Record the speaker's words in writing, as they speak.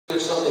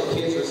Some of the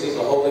kids received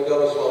the Holy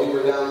Ghost while we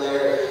were down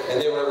there, and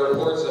there were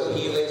reports of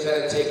healings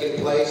that had taken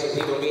place and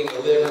people being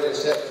delivered and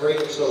set free.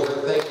 And so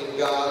we're thanking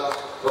God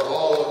for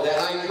all of that.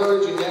 I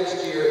encourage you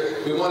next year,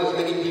 we want as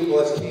many people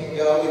as can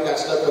go. We've got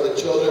stuff for the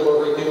children.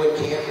 We're renewing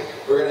camp.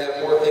 We're going to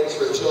have more things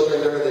for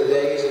children during the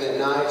days and at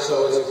night.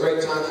 So it's a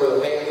great time for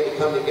the family to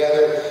come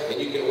together and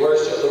you can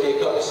worship. There'll be a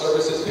couple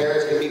services.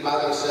 Parents can be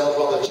by themselves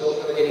while the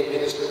children are getting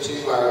ministered to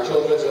by our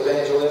children's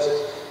evangelist.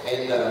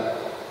 And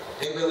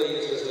it really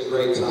is just a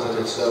great time,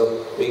 and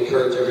so we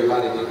encourage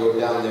everybody to go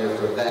down there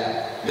for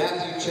that.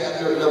 Matthew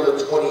chapter number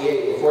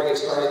 28. Before I get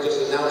started,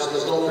 just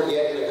announcements. Don't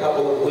forget, in a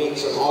couple of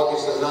weeks, on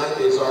August the 9th,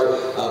 is our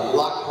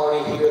block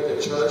party here at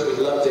the church. We'd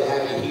love to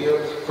have you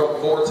here from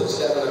 4 to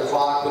 7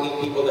 o'clock. We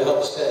need people to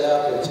help set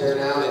up and tear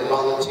down and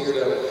volunteer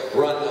to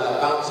run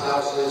bounce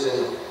houses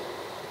and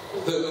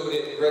food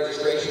and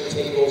registration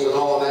tables and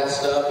all of that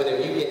stuff. And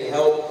if you can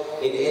help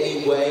in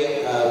any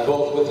way,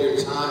 both with your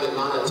time and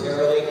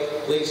monetarily,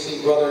 please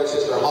see Brother and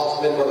Sister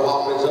Hoffman. Brother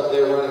Hoffman's up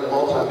there running the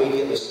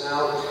multimedia and the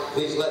sound.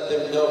 Please let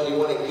them know if you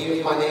want to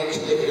give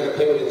financially, if you're going to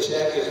pay with a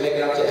check, just make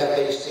it out to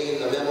FAC in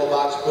the memo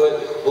box, put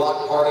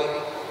block party,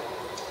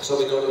 so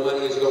we know the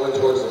money is going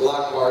towards the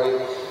block party.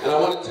 And I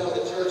want to tell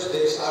the church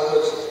this.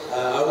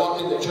 I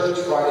walked into church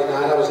Friday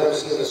night. I was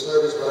emceeing the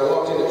service, but I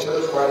walked into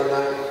church Friday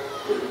night.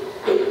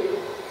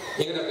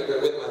 You're going to have to bear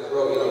with my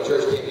throat. You know,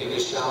 church can't be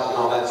just shouting and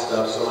all that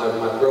stuff, so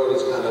my throat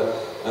is kind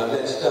of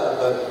messed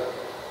up. But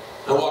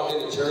I walked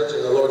into church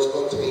and the Lord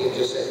spoke to me and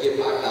just said, give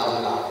 $5,000.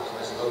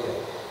 I said, okay.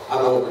 I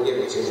don't know what we're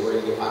giving to, we're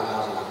going to give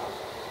 $5,000.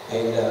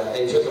 And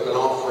they took up an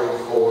offering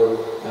for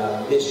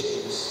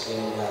missions,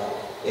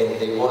 and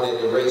they wanted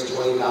to raise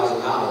 $20,000. And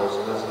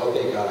I said,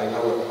 okay, God, I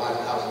know what the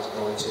 $5,000 is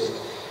going to.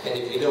 And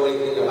if you know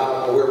anything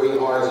about where we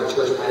are as a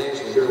church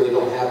financially, we really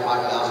don't have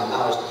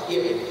 $5,000 to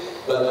give it.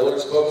 But the Lord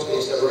spoke to me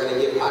and said, we're going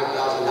to give $5,000,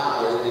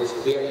 and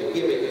we have to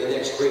give it in the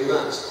next 3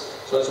 months.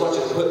 So I just want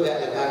you to put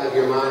that in the back of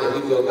your mind. If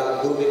you feel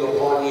God moving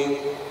upon you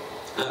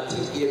to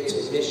give to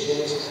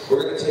missions,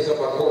 we're going to take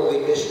up our quarterly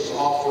missions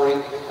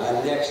offering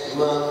next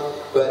month.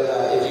 But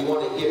if you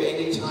want to give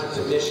any time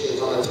to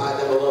missions on the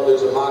tithe envelope,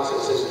 there's a box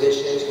that says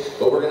missions.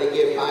 But we're going to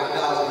give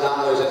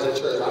 $5,000 as a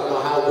church. I don't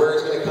know where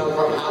it's going to come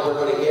from, how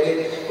we're going to get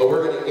it, but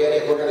we're going to get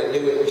it. We're going to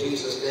do it in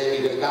Jesus'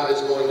 name because God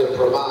is going to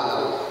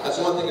provide. That's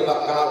one thing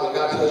about God. When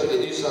God tells you to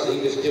do something,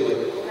 you just do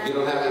it. You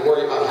don't have to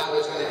worry about how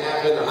it's going to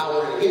happen or how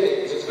we're going to get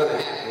it, because it's going to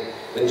happen.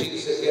 When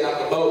Jesus says get out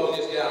the boat, you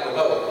just get out the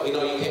boat. You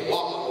know, you can't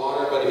walk on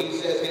water, but if he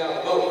says get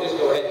out the boat, you just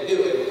go ahead and do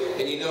it,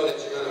 and you know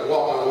that you're going to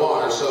walk on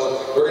water. So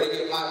we're going to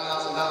give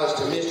 $5,000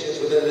 to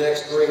missions within the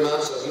next 3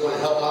 months. So if you want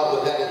to help out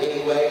with that in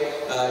any way,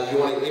 if you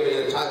want to give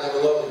it in a tithe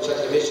envelope and check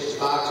the missions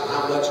box and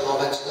how much and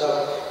all that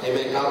stuff,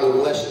 amen, God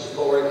will bless you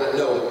for it. I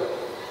know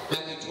it.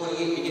 Matthew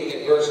 28, beginning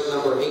at verse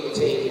number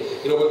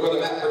 18. You know, when Brother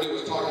Matt Purdue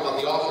was talking about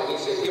the offering,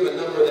 he says, give a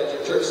number that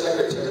your church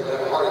secretary would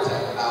have a heart attack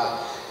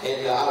about.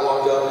 And I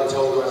walked up and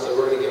told her, I said,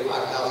 we're going to give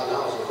 $5,000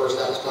 for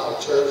First Apostolic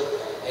Church.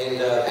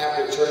 And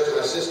after church,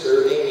 my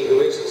sister, Amy,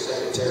 who is the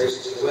secretary,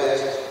 Sister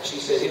West, she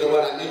said, you know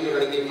what, I knew you were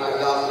going to give $5,000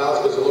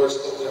 because the Lord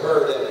spoke to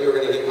her that you were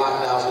going to give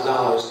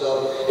 $5,000.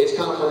 So it's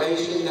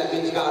confirmation. That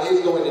means God is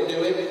going to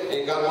do it,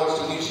 and God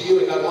wants to use you,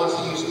 and God wants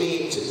to use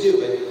me to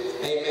do it.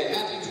 Amen.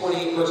 Matthew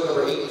 28, verse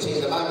number 18,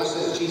 the Bible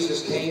says,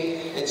 Jesus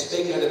came and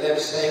spake unto them,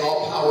 saying,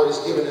 all power is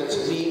given unto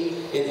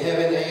me in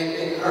heaven and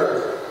in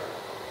earth.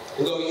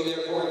 And go ye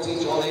therefore and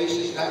teach all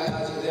nations,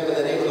 baptizing them in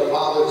the name of the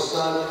Father, the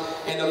Son,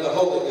 and of the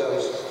Holy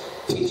Ghost,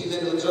 teaching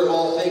them to observe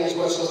all things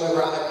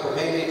whatsoever I have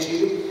commanded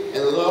you.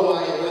 And lo,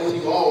 I am with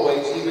you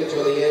always, even to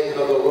the end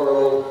of the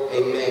world.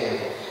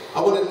 Amen.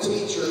 I want to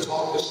teach or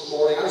talk this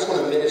morning. I just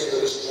want to minister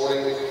this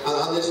morning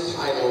on this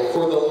title,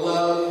 For the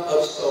Love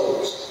of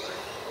Souls.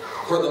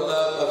 For the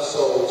Love of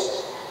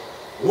Souls.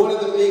 One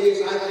of the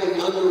biggest, I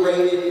think,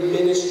 underrated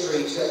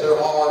ministries that there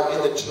are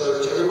in the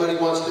church. Everybody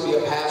wants to be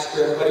a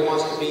pastor. Everybody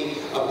wants to be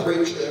a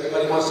preacher.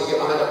 Everybody wants to get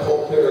behind a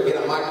pulpit or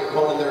get a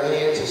microphone in their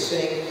hand to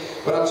sing.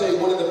 But I'll tell you,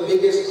 one of the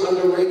biggest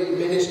underrated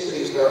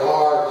ministries there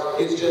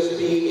are is just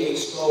being a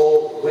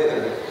soul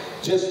winner.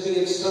 Just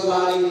being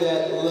somebody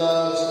that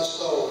loves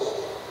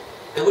souls.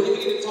 And when you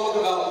begin to talk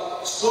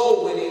about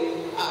soul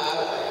winning,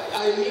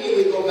 I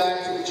immediately go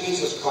back to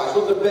Jesus Christ.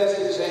 What's the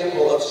best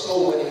example of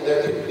soul winning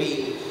there could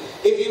be?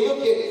 If you look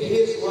at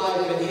his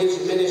life and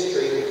his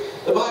ministry,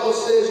 the Bible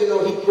says, you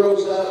know, he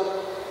grows up.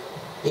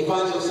 He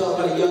finds himself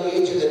at a young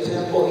age in the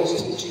temple.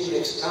 He's teaching and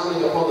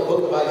expounding upon the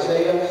book of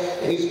Isaiah.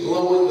 And he's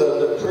blowing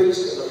the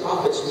priests and the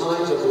prophets'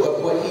 minds of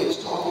what he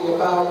is talking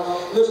about.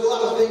 And there's a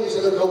lot of things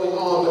that are going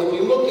on. But if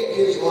you look at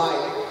his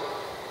life,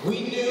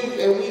 we knew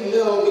and we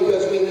know,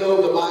 because we know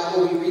the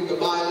Bible, we read the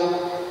Bible,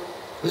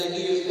 that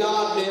he is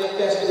God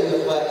manifested in the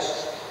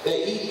flesh.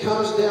 That he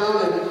comes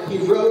down and he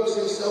robes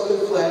himself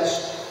in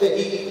flesh. That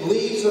he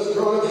leaves the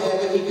throne of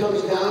heaven. He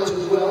comes down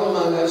to dwell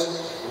among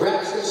us.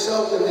 Wraps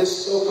himself in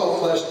this so-called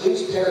flesh.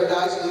 Leaves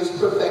paradise. Leaves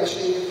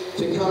perfection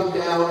to come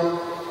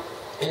down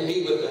and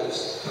be with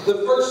us.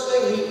 The first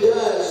thing he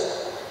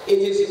does in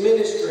his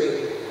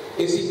ministry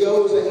is he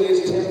goes and he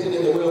is tempted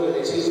in the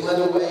wilderness. He's led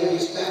away.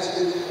 He's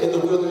fasted in the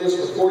wilderness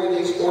for 40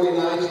 days, 40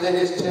 nights. Then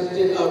is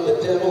tempted of the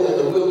devil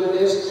in the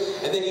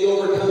wilderness. And then he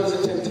overcomes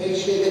the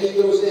temptation. Then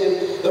he goes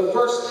in. The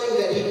first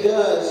thing that he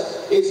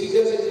does is he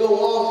doesn't go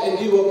off and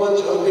do a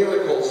bunch of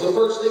miracles. The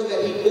first thing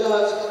that he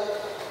does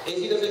is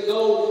he doesn't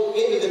go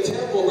into the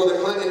temple,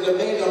 Brother Klein, and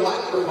demand a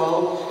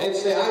microphone and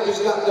say, I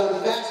just got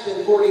done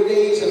fasting 40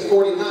 days and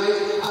 40 nights.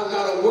 I've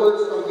got a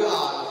word from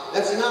God.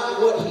 That's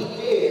not what he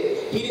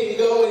did. He didn't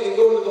go and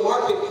go into the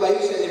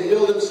marketplace and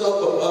build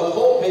himself a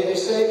pulpit and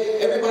say,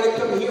 everybody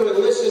come here and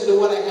listen to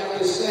what I have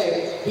to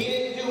say. He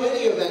didn't do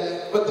any of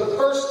that. But the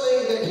first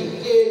thing that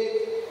he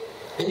did,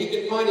 and you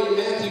can find it in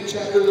Matthew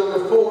chapter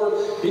number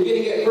 4,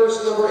 beginning at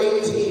verse number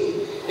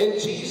 18. And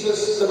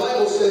Jesus, the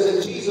Bible says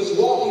that Jesus,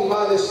 walking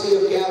by the Sea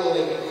of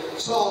Galilee,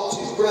 saw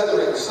two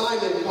brethren,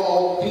 Simon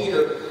called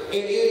Peter,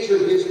 and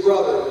Andrew his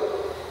brother,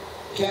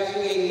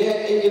 casting a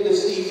net into the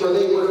sea, for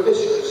they were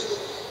fishers.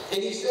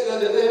 And he said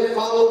unto them,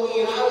 Follow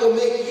me, and I will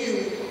make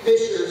you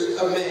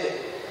fishers of men.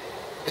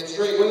 And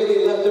straightway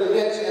they left their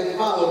nets and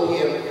followed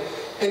him.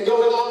 And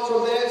going on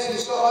from thence, he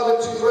saw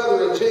other two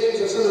brethren, James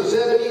the son of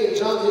Zebedee, and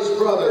John his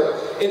brother,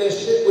 in a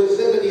ship with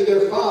Zebedee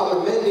their father,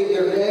 mending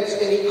their nets,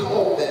 and he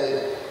called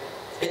them.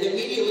 And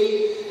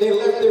immediately they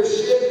left their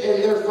ship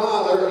and their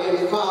father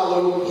and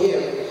followed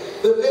him.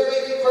 The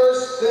very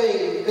first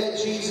thing that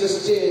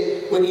Jesus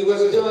did when he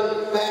was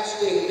done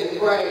fasting and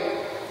praying,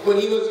 when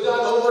he was done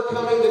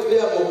overcoming the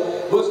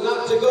devil, was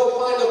not to go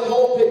find a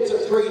pulpit to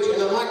preach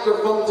and a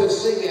microphone to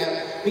sing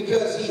at,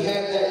 because he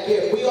had that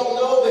gift. We all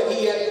know that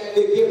he had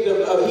the gift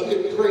of he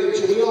could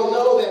preach. We all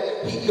know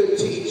that he could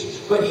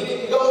teach. But he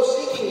didn't go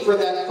seeking for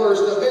that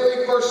first. The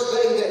very first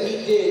thing that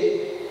he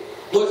did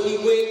was he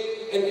went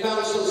and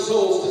found some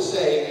souls to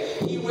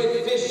save. He went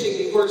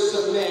fishing for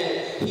some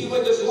men. He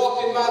went just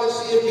walking by the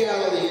Sea of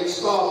Galilee and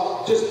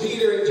saw just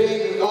Peter and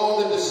James and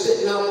all of them just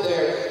sitting out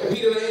there. And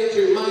Peter and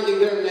Andrew minding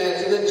their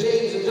nets. And then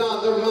James and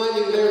John, they're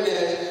minding their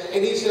nets.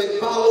 And he said,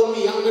 Follow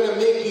me, I'm going to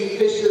make you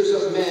fishers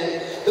of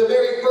men. The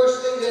very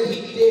first thing that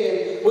he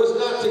did was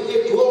not to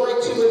give glory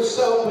to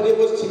himself, but it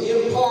was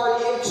to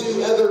impart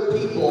into other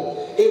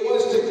people. It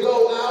was to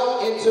go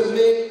out and to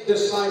make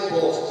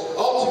disciples.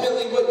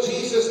 Ultimately, what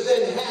Jesus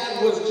then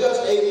had was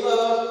just a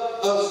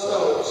love of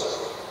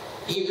souls.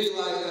 He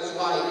realized that's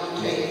why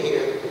he came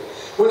here.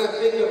 When I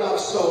think about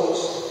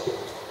souls,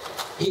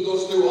 he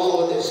goes through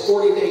all of this,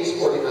 40 days,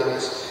 40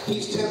 nights.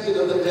 He's tempted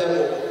of the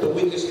devil, the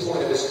weakest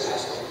point of his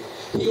fasting.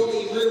 He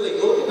only really,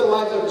 look at the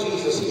life of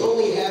Jesus, he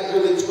only had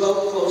really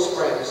 12 close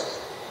friends.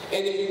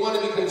 And if you want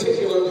to be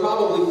particular,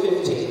 probably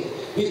 15.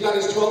 He's got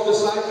his 12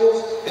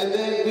 disciples, and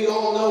then we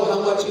all know how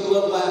much he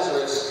loved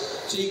Lazarus.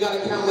 So you got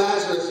to count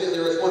Lazarus in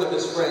there as one of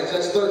his friends.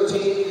 That's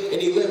 13, and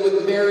he lived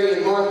with Mary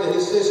and Martha,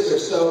 his sister.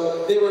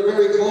 So they were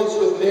very close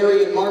with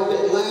Mary and Martha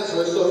and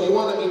Lazarus. So if you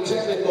want to be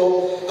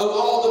technical, of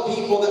all the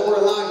people that were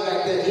alive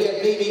back then, he had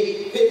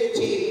maybe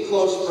 15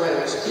 close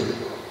friends.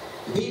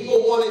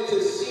 People wanted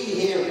to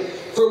see him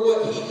for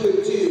what he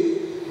could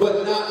do,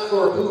 but not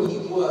for who he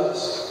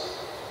was.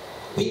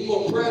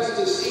 People pressed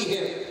to see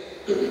him.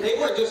 They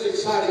weren't just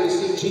excited to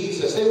see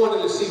Jesus. They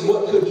wanted to see,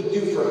 what could he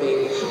do for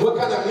me? What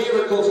kind of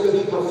miracles could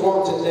he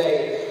perform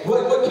today?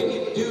 What can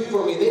he do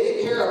for me? They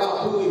didn't care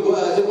about who he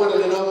was. They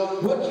wanted to know,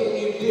 what can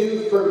you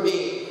do for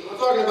me? I'm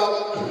talking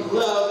about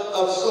love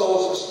of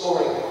souls this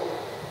morning.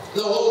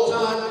 The whole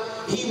time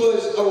he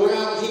was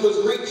around, he was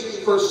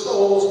reaching for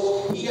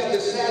souls. He had the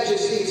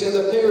Sadducees and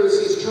the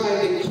Pharisees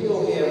trying to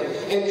kill him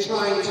and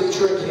trying to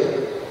trick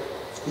him.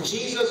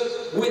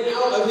 Jesus went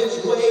out of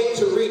his way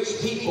to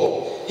reach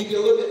people. You can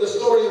look at the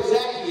story of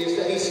Zacchaeus,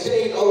 that he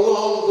stayed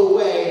along the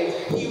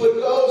way. He would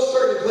go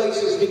certain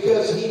places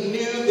because he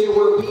knew there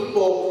were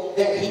people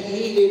that he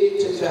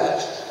needed to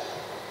touch.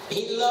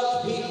 He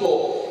loved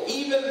people,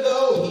 even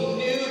though he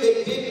knew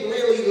they didn't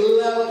really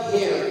love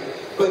him,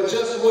 but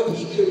just what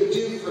he could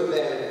do for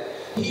them.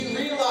 He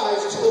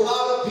realized to a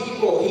lot of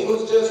people he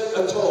was just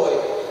a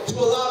toy. To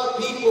a lot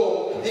of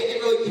people, they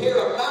didn't really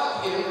care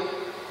about him.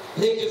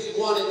 They just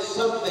wanted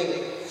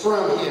something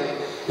from him.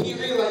 He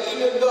realized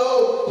even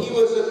though he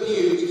was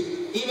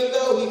abused, even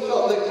though he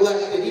felt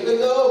neglected, even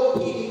though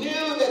he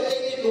knew that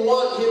they didn't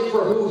want him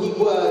for who he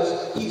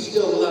was, he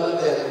still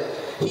loved them.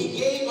 He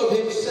gave of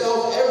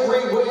himself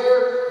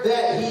everywhere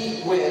that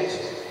he went.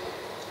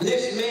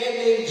 This man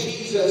named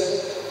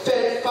Jesus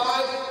fed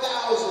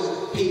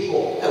 5,000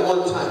 people at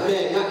one time.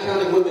 Men, not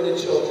counting women and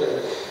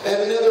children.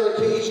 At another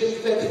occasion,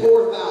 fed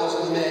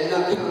 4,000 men,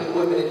 not counting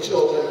women and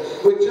children,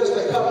 with just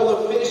a couple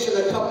of fish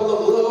and a couple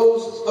of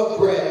loaves of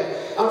bread.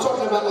 I'm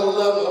talking about the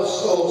love of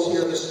souls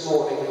here this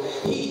morning.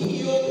 He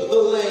healed the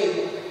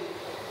lame.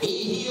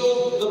 He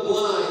healed the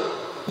blind.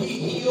 He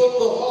healed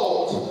the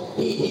halt.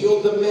 He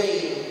healed the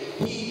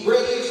maimed. He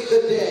raised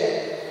the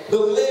dead. The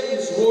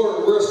limbs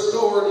were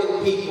restored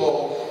in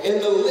people. And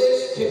the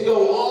list can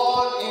go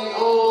on and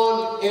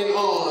on and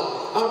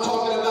on. I'm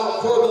talking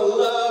about for the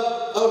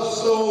love of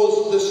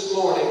souls this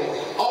morning.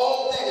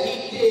 All that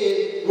he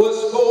did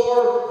was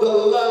for the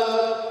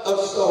love of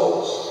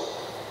souls.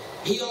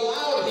 He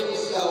allowed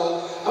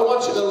himself, I want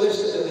want you to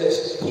listen to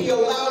this. He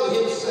allowed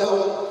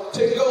himself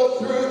to go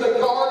through the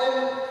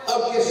Garden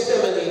of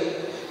Gethsemane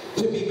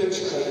to be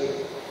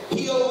betrayed.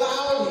 He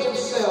allowed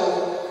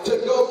himself to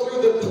go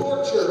through the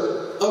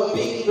torture of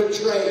being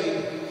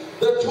betrayed,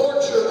 the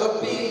torture of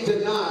being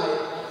denied,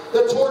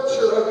 the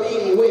torture of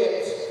being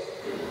whipped,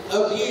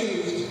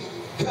 abused,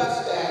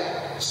 cussed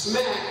at,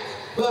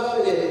 smacked,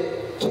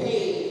 buffeted,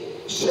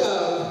 caned,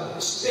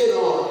 shoved, spit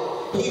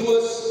on. He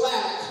was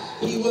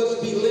slapped. He was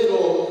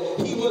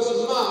belittled. He was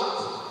mocked.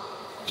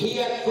 He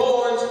had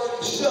thorns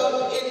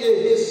shoved into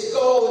his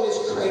skull and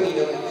his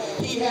cranium.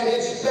 He had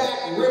his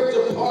back ripped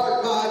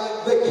apart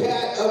by the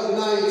cat of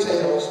nine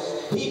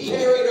tails. He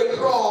carried a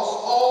cross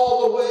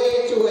all the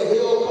way to a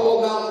hill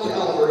called Mount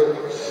Calvary.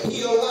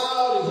 He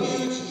allowed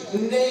huge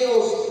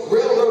nails,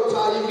 railroad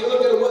ties. If you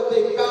look at what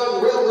they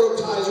found, railroad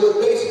ties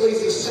were basically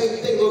the same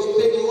thing, those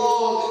big,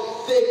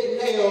 long,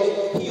 thick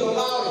nails. He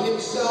allowed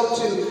himself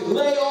to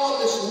lay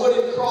on this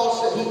wooden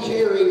cross that he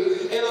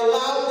carried and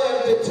allowed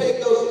them to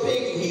take those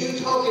big,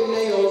 huge honking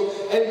nails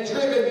and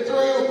driven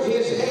through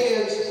his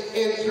hands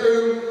and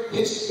through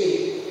his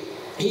feet.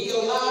 He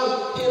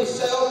allowed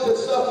himself to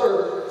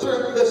suffer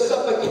through the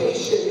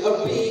suffocation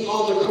of being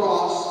on the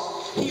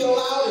cross. He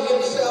allowed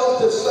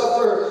himself to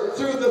suffer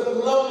through the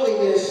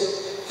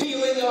loneliness,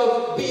 feeling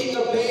of being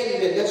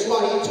abandoned. That's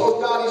why he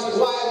told God, he said,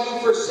 why have you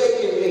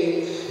forsaken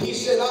me? He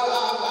said,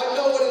 I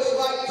know what it's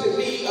like to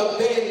be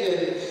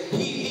abandoned.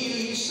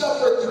 He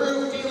suffered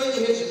through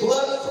feeling his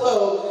blood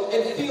flow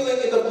and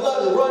feeling the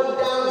blood run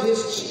down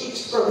his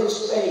cheeks from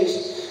his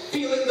face,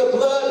 feeling the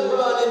blood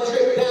run and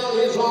drip down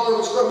his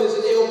arms from his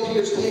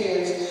nail-pierced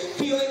hands,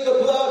 feeling the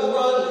blood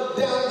run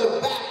down the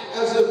back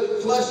as the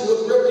flesh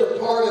was ripped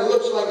apart and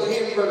looks like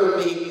hamburger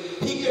meat.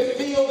 He could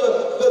feel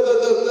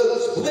the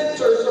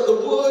splinters of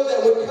the wood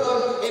that would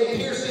come and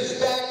pierce his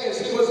back as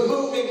he was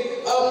moving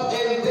up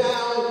and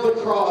down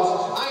the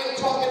cross. I am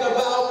talking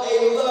about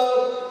a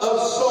love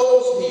of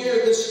souls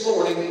here this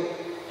morning.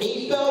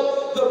 He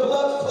felt the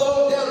blood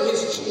flow down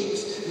his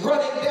cheeks,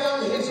 running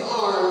down his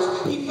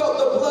arms. He felt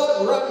the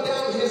blood run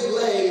down his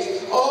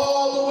legs,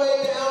 all the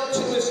way down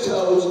to his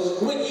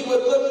toes. When he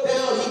would look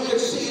down, he could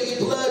see his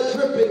blood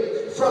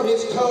dripping from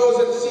his toes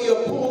and see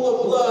a pool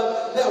of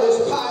blood that was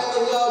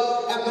piling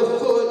up at the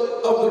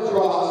foot of the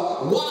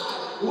cross.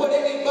 Why would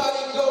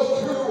anybody go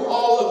through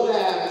all of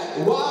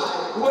that?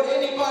 Why would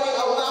anybody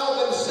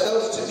allow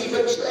themselves to be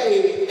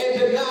betrayed and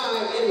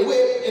denied and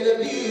whipped and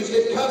abused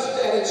and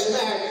cussed at and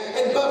smacked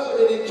and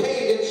buffeted and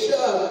caned and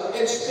shoved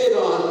and spit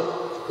on?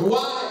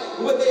 Why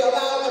would they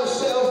allow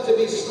themselves to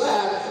be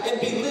slapped and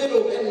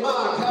belittled and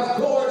mocked, have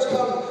thorns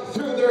come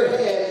through their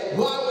head?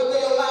 Why would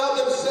they allow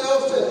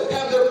themselves to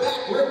have their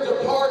back ripped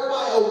apart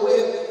by a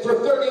whip for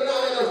 39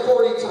 or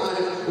 40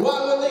 times?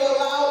 Why would they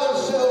allow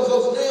themselves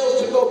those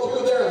nails to go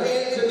through their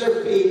hands and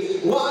their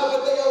feet? Why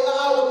would they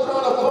allow a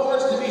crown of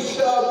thorns to be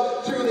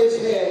shoved through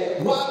his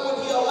head? Why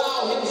would he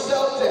allow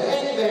himself to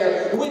hang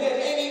there when at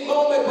any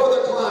moment,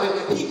 Brother Klein,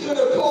 he could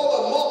have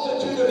called a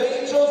multitude of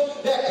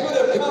angels that could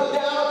have come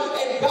down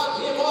and got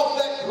him off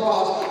that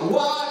cross?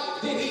 Why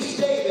did he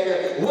stay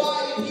there?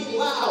 Why did he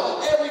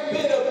allow every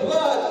bit of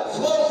blood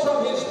flow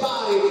from his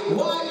body?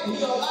 Why did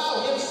he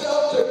allow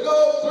himself to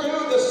go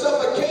through the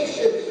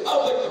suffocation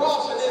of the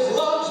cross and his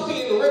lungs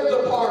being ripped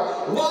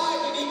apart? Why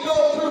did he go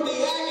through the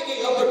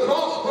agony of the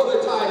cross,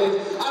 Brother Titus?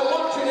 I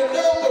want you to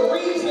know the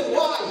reason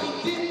why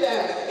he did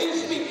that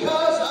is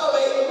because of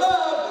a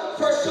love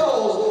for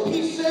souls.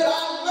 He said,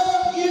 I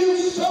love you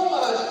so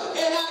much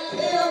and I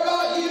care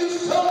about you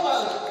so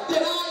much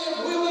that I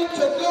am willing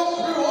to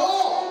go through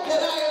all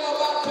that I am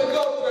about to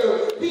go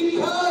through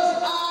because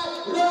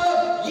I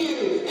love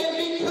you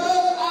and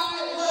because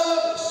I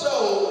love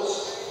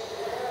souls.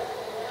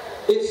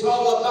 It's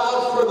all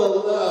about for the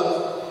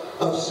love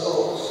of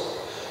souls.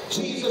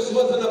 Jesus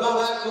wasn't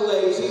about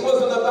accolades. He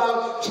wasn't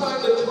about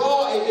trying to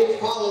draw a big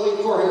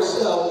following for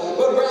himself,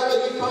 but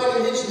rather you find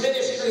in his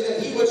ministry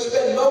that he would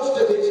spend most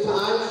of his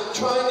time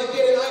trying to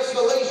get in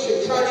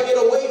isolation, trying to get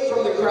away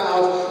from the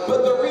crowds.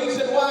 But the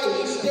reason why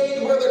he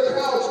stayed where the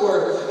crowds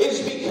were is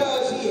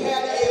because he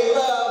had a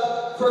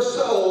love for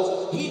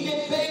souls. He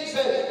did things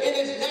that in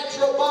his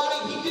natural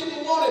body he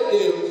didn't want to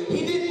do.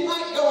 He didn't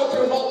like going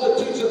through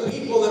multitudes of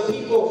people and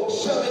people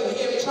shoving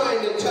him,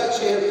 trying to touch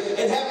him,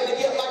 and having to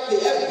get like the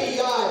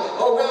FBI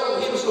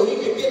around him so he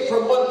could get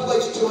from one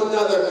place to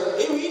another.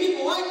 He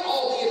didn't like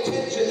all the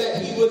attention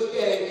that he was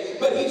getting,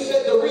 but he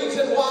said the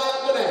reason why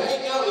I'm going to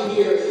hang out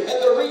here and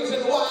the reason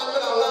why I'm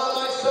going to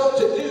allow myself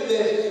to do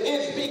this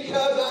is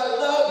because I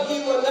love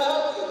you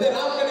enough that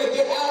I'm going to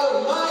get out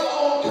of my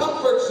own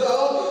comfort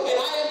zone and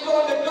I am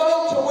going to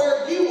go to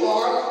where you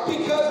are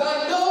because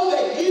I know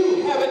that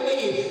you have a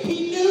need.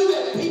 He knew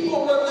that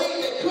people were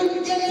late that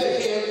couldn't get to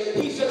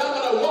him. He said, I'm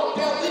going to walk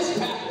down this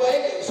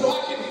pathway so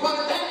I can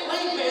find that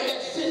lame man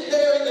that's sitting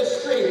there in the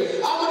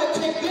street. I'm going to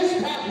take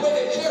this pathway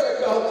to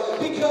Jericho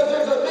because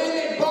there's a man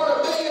named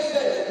Bartimaeus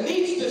that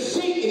needs to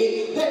see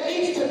me, that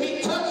needs to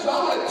be touched. So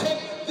I'm going to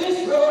take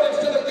this road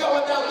instead of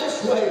going down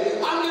this way.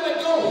 I'm going to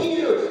go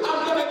here.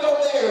 I'm going to go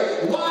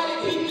there. Why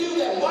did he do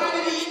that? Why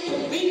did he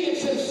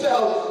inconvenience himself?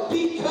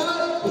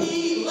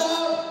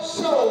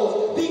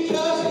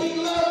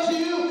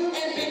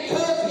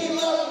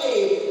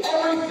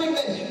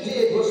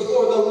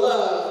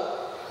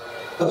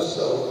 of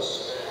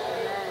souls.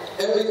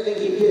 Everything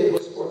he did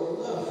was for the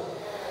love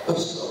of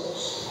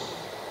souls.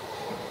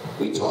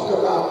 We talk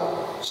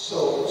about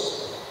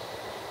souls,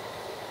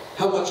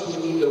 how much we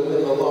need to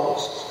win the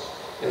lost,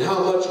 and how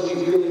much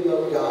we really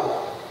love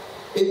God.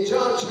 In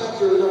John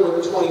chapter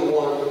number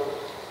 21,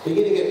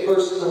 beginning at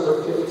verse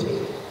number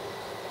 15,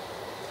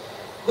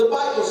 the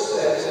Bible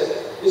says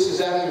that this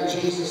is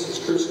after Jesus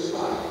is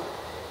crucified.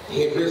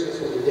 He had risen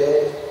from the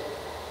dead,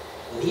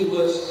 and he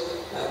was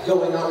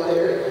going out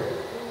there.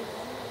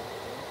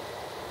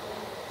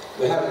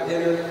 We're having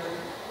dinner.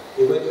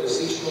 He went to the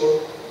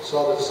seashore,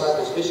 saw the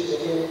disciples fishing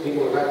again. He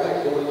went right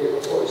back to what he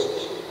did before his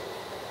fishing.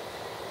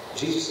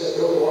 Jesus said,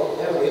 go walk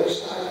down the other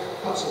side,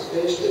 caught some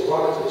fish. They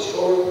brought it to the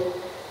shore,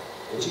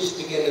 and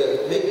Jesus began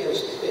to make them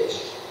some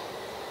fish.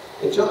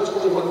 In John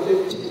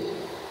 21:15,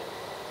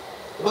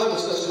 the Bible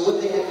says, so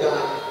when they had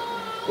dined,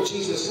 and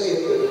Jesus saith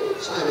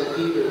to Simon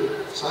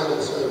Peter, Simon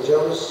the son of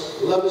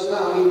Jonas, lovest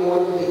thou me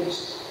more than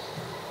these?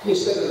 He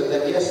said unto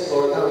them, yes,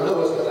 Lord, thou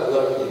knowest that I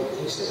love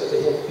thee. He said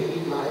unto him,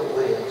 feed my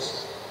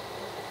lambs.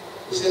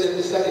 He said it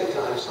the second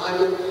time,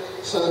 Simon,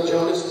 son of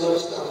Jonas,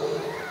 lovest thou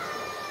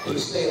me? He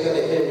said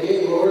unto him,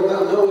 yea, Lord,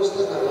 thou knowest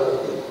that I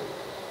love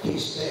thee. He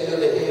said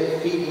unto him,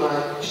 feed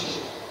my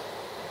sheep.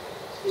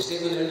 He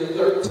said unto him the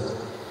third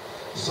time,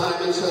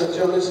 Simon, son of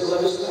Jonas,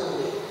 lovest thou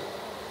me?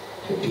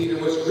 And Peter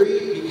was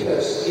grieved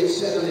because he had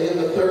said unto him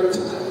the third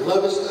time,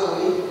 lovest thou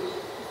me?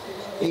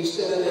 He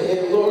said unto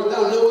him, Lord,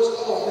 thou knowest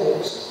all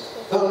things.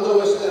 Thou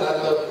knowest that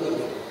I love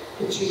thee.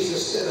 And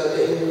Jesus said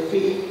unto him,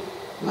 feed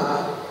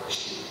my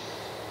sheep.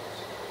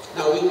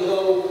 Now we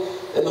know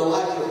in the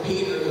life of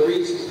Peter, the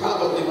reason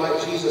probably why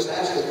Jesus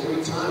asked him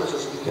 3 times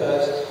was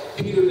because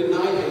Peter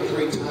denied him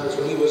 3 times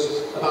when he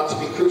was about to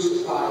be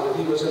crucified,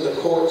 when he was in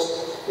the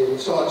courts and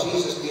saw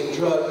Jesus being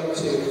drugged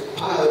into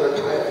Pilate or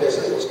Caiaphas.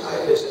 I think it was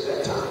Caiaphas at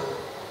that time.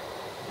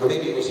 Or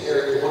maybe it was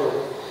Herod, one of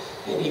them.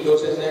 And he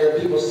goes in there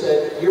and people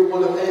said, you're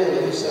one of them.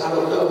 And he said, I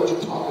don't know what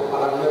you're talking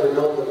about. I've never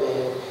known the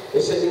man.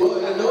 They said, well,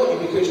 I know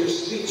you because your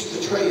speech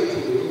betrayed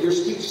you. Your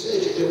speech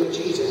says you're doing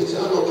Jesus. He said,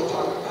 I don't know what you're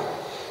talking about.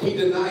 He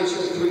denies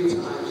him 3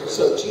 times. And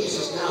so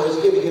Jesus now is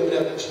giving him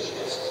another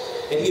chance.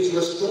 And he's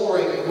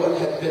restoring what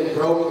had been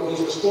broken.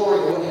 He's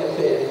restoring what had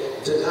been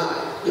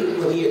denied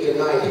when he had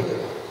denied him.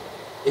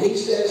 And he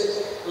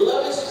says,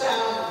 lovest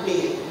thou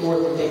me more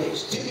than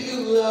these? Do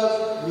you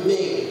love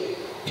me,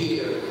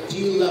 Peter? Do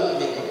you love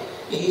me?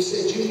 And he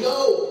said, you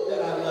know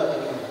that I love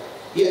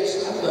you.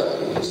 Yes, I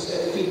love you. He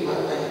said, feed my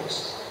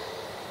lambs.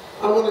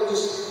 I want to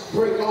just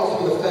break off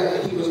from the fact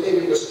that he was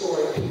maybe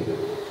restoring Peter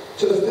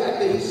to the fact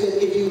that he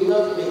said, if you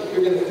love me,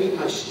 you're going to feed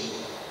my sheep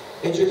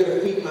and you're going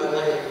to feed my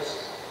lambs.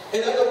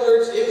 In other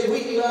words, if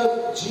we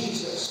love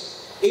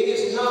Jesus, it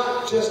is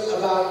not just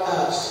about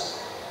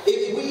us.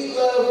 If we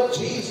love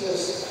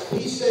Jesus,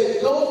 he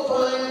said, go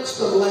find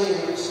some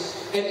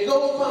lambs and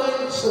go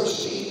find some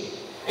sheep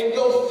and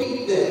go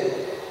feed them.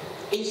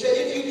 He said,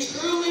 if you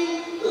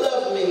truly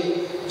love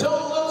me,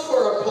 don't look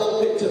for a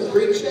pulpit to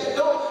preach at.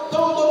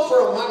 Don't look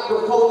for a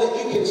microphone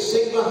that you can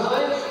sing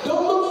behind.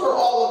 Don't look for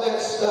all of that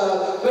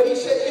stuff. But he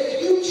said,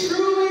 if you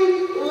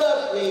truly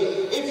love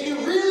me, if you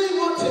really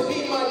want to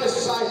be my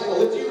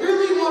disciple, if you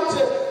really want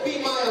to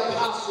be my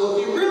apostle,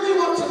 if you really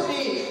want to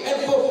be and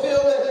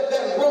fulfill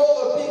that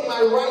role of being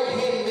my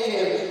right-hand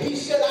man, he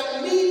said,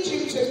 I need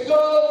you to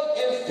go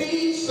and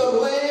feed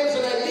some lambs,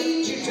 and I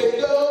need you to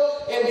go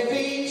and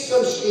feed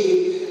some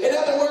sheep. In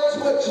other words,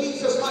 what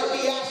Jesus might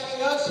be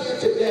asking us here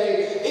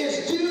today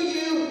is, do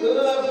you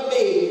love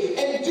me?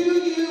 And do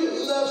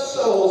you love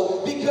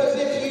souls? Because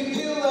if you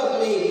do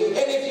love me, and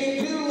if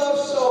you do love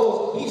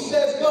souls, he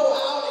says, go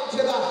out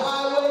into the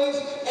highways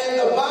and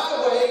the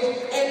byways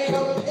and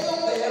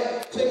compel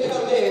them to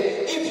come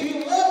in. If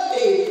you love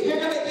me, you're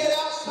going to get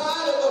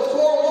outside of the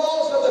 4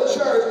 walls of the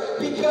church,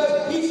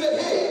 because he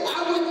said, hey,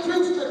 I went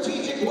through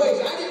strategic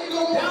ways. I didn't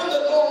go down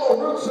the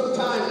normal route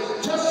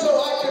sometimes just so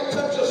I could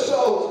touch a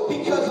soul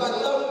because I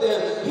love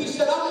them. He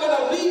said, I'm going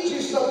to lead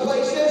you some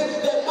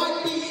places that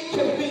might be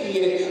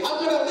inconvenient.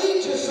 I'm going to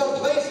lead you some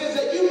places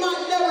that you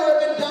might never have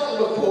been down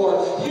before.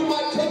 You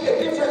might take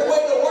a different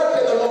way to work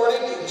in the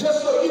morning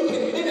just so you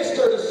can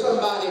minister to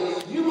somebody.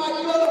 You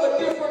might go to a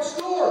different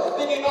store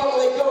than you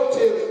normally go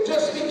to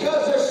just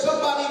because there's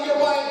somebody you're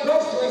buying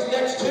groceries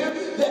next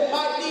to that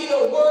might need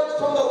a word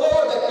from the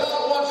Lord that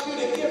God wants you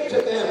to give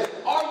to them.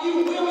 Are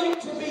you willing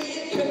to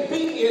be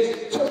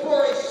inconvenienced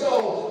for a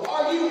soul?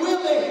 Are you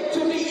willing to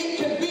be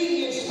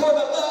inconvenienced for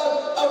the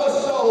love of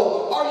a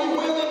soul? Are you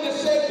willing to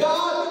say,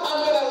 God,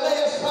 I'm going to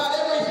lay aside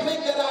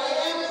everything that I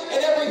am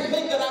and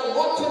everything that I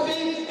want to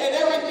be and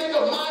everything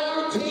of my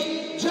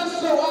routine just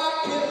so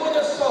I can win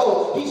a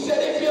soul? He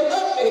said, if you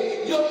love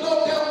me, you'll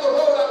go down the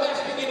road I'm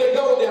asking you to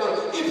go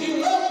down. If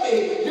you love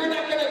me, you're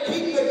not going to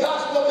keep the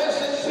gospel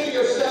message to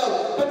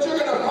yourself, but you're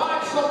going to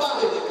find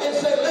somebody and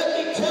say, let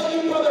me tell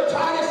you, Brother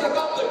Titus,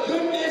 about the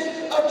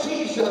goodness of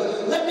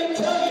Jesus. Let me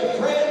tell you,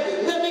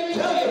 friend, let me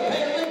tell you,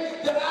 family,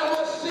 that I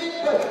was sick,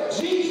 but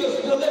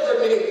Jesus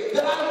delivered me.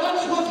 That I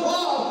once was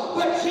lost,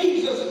 but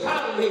Jesus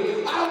found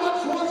me. I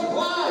once was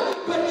blind,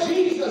 but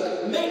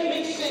Jesus made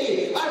me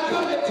see. I've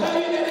come to tell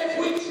you that if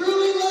we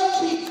truly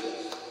love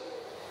Jesus,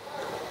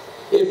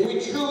 if we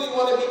truly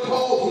want to be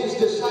called his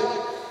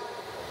disciples,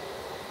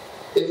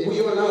 if we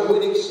are not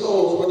winning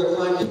souls, Brother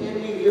Klein,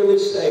 can we really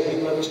say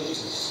we love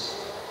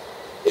Jesus?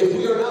 If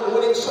we are not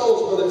winning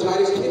souls, Brother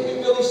Titus, can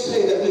we really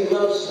say that we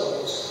love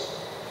souls?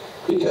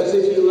 Because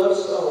if you love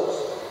souls,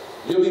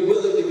 you'll be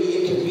willing to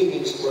be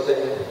inconvenienced for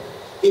them.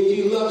 If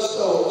you love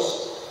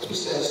souls, he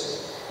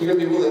says, you're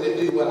going to be willing to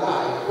do what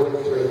I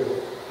went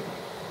through.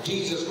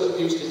 Jesus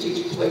used to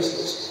teach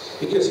places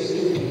because he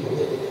knew people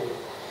needed him.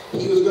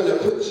 He was going to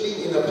put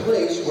you in a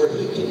place where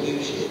he can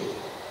use you.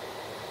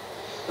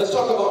 Let's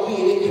talk about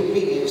being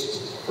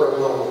inconvenienced for a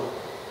moment.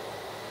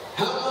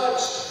 How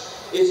much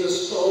is a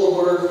soul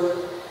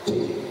worth to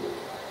you?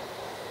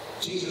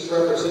 Jesus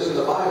references in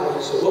the Bible,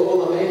 he said, what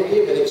will a man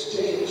give in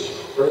exchange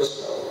for his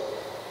soul?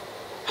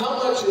 How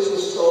much is a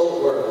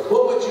soul worth?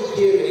 What would you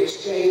give in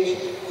exchange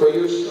for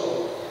your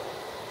soul?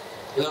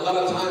 And a lot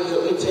of times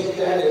that we take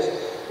that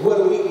as, what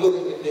are we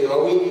willing to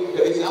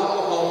do? Is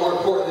alcohol more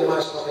important than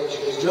my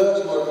salvation? Is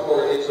drugs more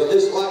important? Is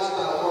this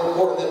lifestyle more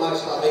important than my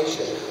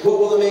salvation? What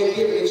will a man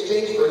give in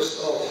exchange for his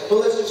soul? Well,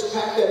 let's just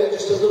pack that in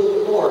just a little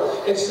bit more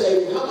and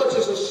say, how much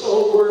is a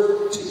soul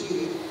worth to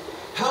you?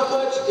 How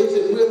much is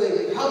it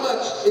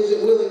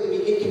willing to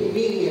be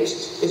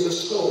inconvenienced? Is a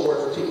soul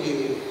worth to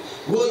you?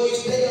 Will you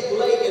stay up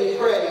late and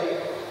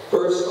pray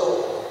for a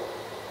soul?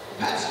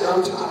 Pastor,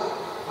 I'm tired.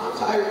 I'm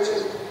tired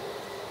too.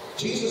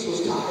 Jesus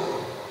was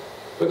tired.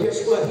 But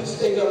guess what? He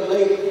stayed up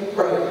late and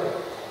prayed.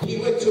 He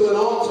went to an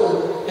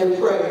altar and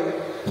prayed.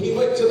 He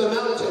went to the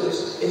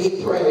mountains and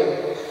he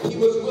prayed. He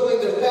was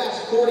willing to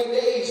fast 40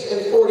 days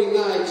and 40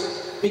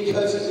 nights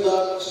because he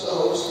loved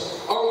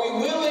souls. Are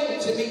we willing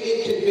to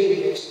be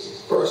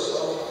inconvenienced for a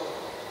soul?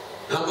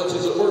 How much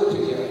is it worth to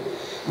you?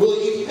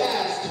 Will you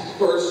fast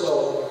for a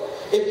soul?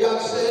 If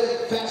God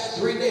said, fast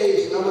 3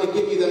 days, and I'm going to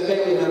give you the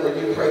family member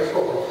you pray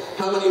for,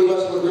 how many of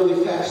us would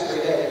really fast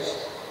 3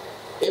 days?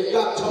 If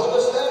God told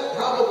us that,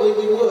 probably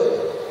we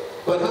would.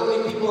 But how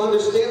many people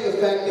understand the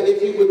fact that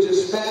if you would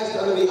just fast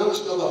under the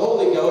unction of the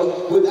Holy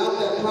Ghost, without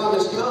that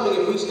promise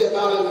coming, if we step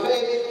out in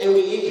faith and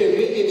we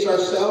inconvenience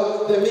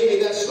ourselves, then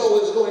maybe that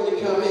soul is going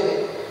to come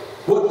in.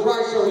 What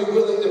price are we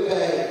willing to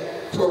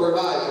pay for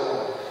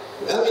revival?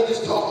 Let me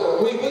just talk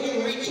to you. Will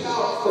you reach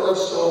out for a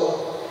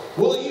soul?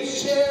 Will you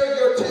share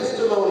your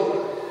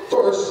testimony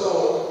for a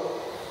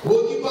soul?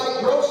 Will you buy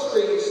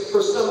groceries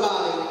for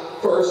somebody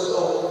for a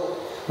soul?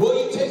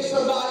 Will you take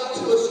somebody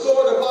to a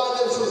store to buy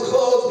them some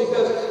clothes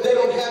because they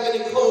don't have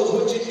any clothes?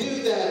 Would you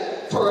do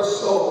that for a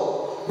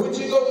soul? Would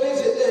you go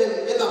visit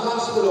them in the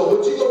hospital?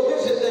 Would you go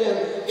visit them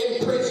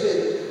in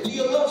prison? Do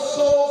you love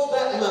souls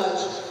that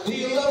much? Do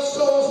you love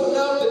souls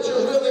enough that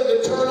you're willing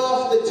to turn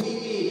off the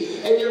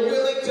TV and you're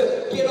willing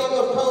to get on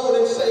the phone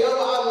and say, oh,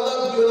 I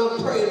love you and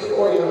I'm praying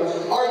for you?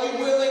 Are you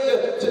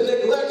willing to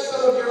neglect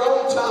some of your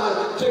own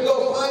time to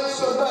go find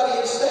somebody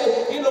and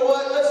say, you know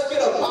what, let's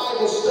get a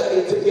Bible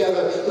study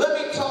together. Let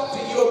me talk to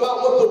you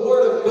about what the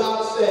Word of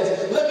God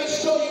says. Let me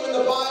show you in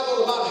the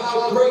Bible about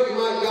how great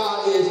my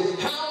God is.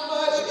 How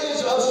much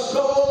is a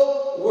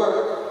soul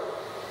worth?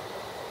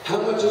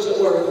 How much is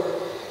it worth?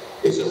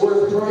 Is it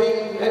worth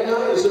praying at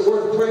night? Is it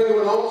worth praying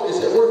to an altar?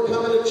 Is it worth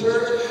coming to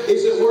church?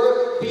 Is it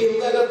worth being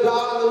led of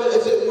God?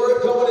 Is it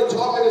worth going and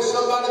talking to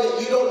somebody that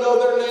you don't know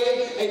their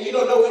name and you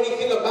don't know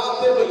anything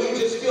about them, but you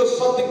just feel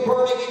something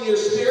burning in your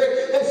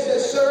spirit that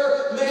says,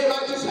 sir, ma'am,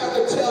 I just have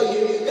to tell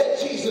you that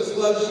Jesus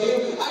loves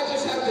you. I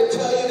just have to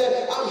tell you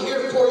that I'm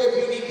here for you if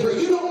you need prayer.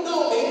 You don't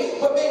know me,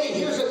 but maybe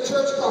here's a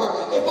church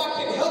card. If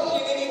I can help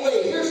you in any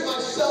way, here's my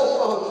cell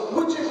phone.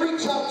 Would you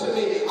reach out to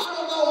me? I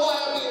don't know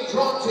why I'm being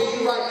drawn to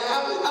you right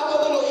now. I'm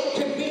a little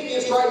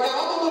inconvenienced right now.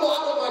 I'm a little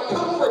out of my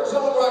comfort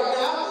zone right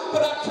now.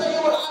 But I tell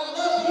you what, I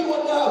love you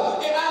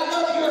enough and I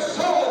love your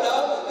soul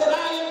enough that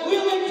I am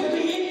willing to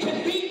be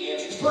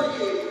inconvenienced for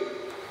you.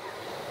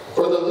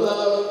 For the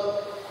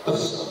love of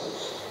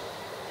souls.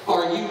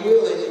 Are you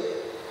willing,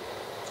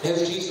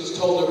 as Jesus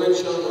told the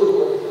rich young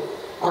ruler,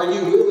 are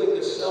you willing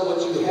to sell what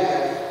you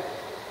have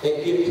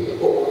and give to the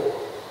poor?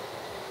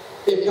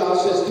 If God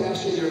says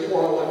cash in your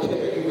 401k,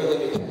 are you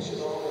willing to cash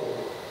it all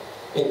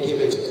in and give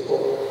it to the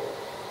poor?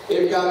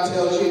 If God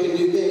tells you to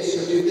do this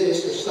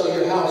or sell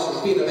your house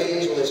and be an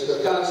evangelist, or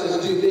if God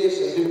says do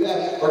this and do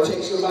that or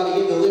take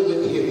somebody in to live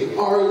with you,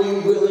 are you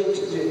willing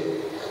to do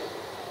it?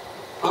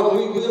 Are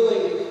we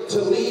willing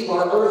to leave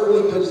our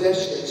earthly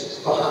possessions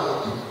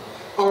behind?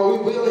 Are we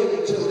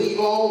willing to leave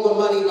all the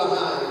money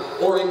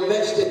behind or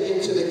invest it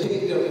into the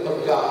kingdom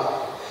of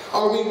God?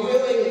 Are we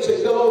willing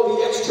to go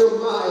the extra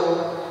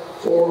mile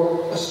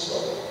for a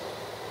soul?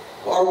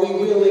 Are we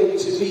willing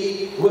to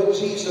be what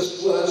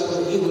Jesus was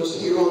when he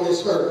was here on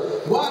this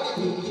earth? Why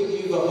did he give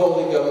you the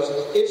Holy Ghost?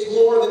 It's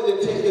more than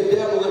to take the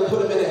devil and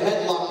put him in a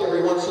headlock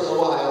every once in a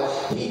while.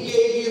 He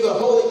gave you the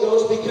Holy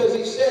Ghost because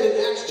he said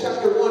in Acts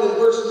chapter 1 and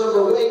verse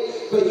number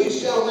 8, but you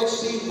shall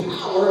receive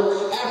power.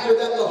 After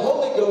that the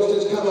Holy Ghost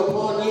has come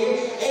upon you,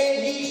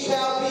 and ye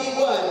shall be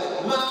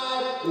what?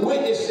 My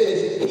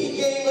witnesses. He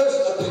gave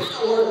us the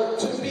power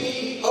to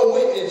be a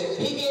witness.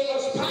 He gave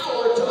us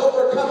power to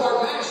overcome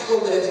our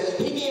bashfulness.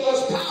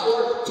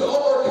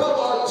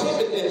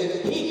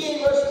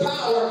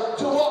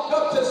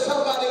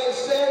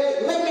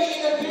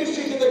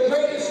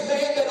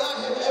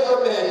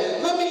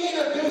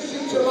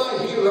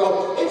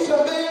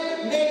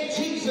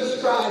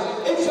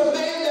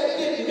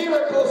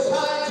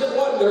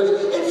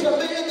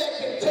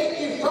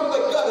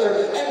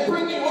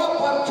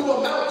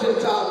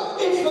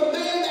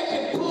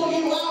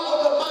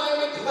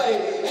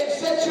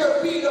 set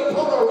your feet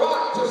upon a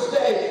rock to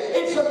stay.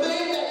 It's a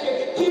man that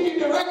can give you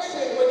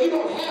direction when you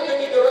don't have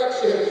any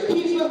direction.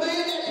 He's the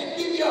man that can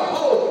give you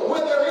hope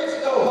when there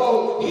is no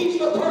hope. He's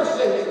the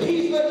person,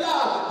 he's the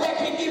God that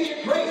can give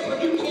you grace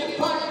when you can't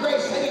find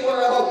grace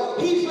anywhere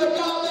else. He's the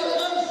God that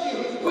loves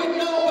you when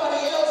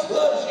nobody else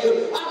loves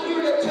you. I'm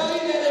here to tell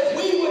you that if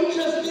we would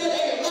just get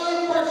a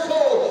love for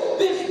souls,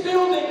 this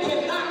building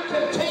cannot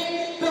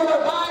contain the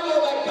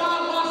revival that God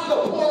wants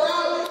to pour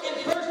out in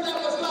First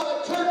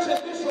Apostolic Church in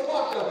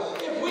Mishawaka.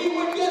 If we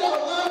would get a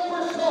love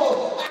for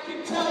souls, I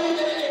can tell you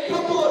that in a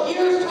couple of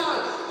years'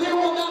 time, there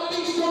will not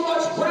be so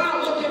much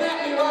brown looking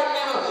at me right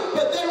now,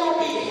 but there will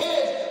be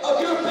heads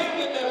of your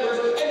family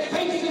members and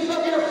faces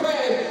of your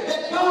friends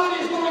that God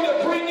is going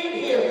to bring in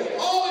here.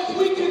 Oh, if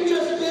we could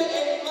just get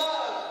a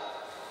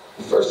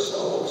love for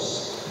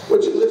souls.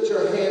 Would you lift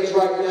your hands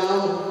right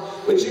now?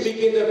 Would you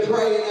begin to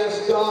pray and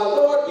ask God,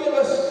 Lord, give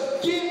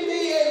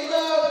me a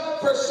love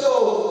for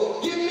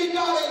souls. Give me,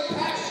 God, a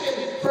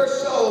passion for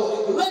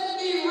souls. Let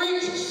me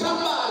reach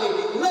somebody.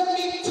 Let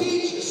me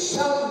teach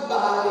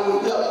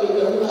somebody. Help me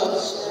to love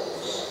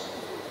souls.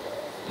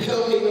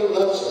 Help me to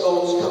love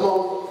souls. Come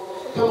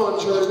on. Come on,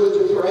 church. Would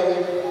you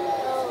pray?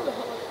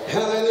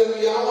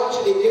 Hallelujah. I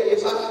want you to get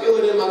this. I feel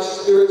it in my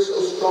spirit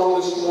so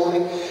strong this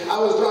morning. I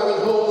was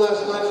driving home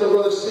last night from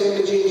Brother Sam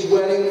and Jean's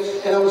wedding,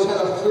 and I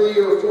had a 3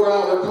 or 4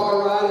 hour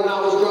car ride, and I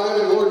was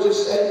driving. The Lord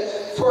just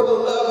said, for the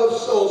love of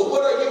souls,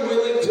 what are you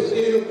willing to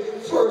do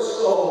for a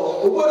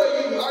soul? What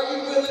are you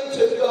willing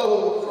to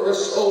go for a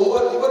soul?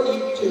 What do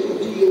you do?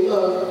 Do you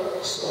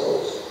love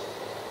souls?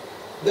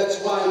 That's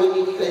why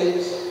we need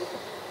things.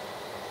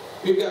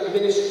 We've got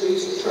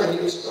ministries trying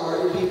to get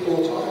started.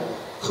 People talking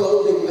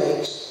clothing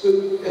banks,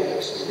 food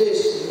banks,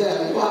 this and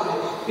that.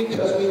 Why?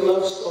 Because we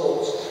love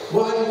souls.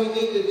 Why do we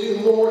need to do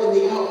more in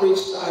the outreach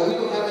side? We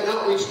don't have an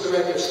outreach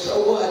director. So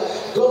what?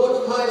 Go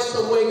and find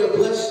some way to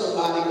bless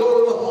somebody.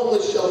 Go to the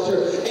homeless shelter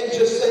and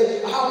just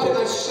say, how can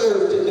I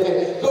serve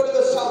today? Go to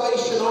the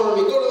Salvation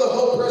Army. Go to the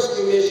Hope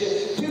Rescue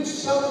Mission. Do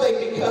something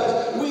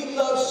because we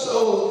love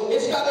souls.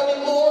 It's got to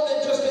be more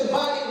than just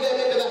inviting them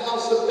into the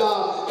house of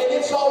God. And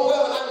it's all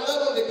well, and I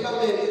love them to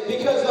come in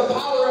because the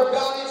power of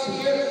God is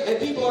here and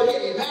people are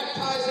getting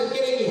baptized and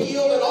getting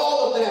healed and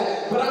all of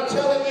that. But I'm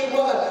telling you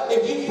what,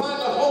 if you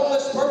find a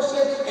homeless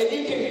person and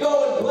you can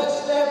go and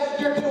bless them,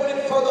 you're doing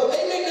it for them.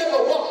 They may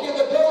never walk in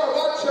the door of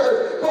our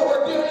church, but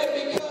we're doing it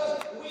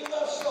because we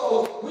love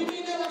souls. We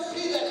may never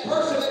see that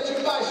person that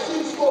you buy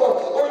shoes for,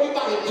 or you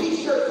buy a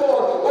t-shirt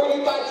for, or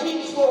you buy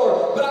jeans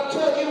for. But I'm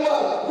telling you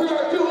what, we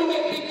are doing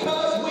it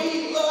because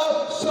we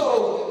love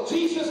souls.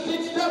 Jesus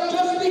did stuff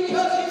just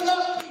because he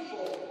loved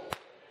people.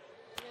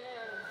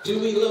 Do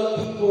we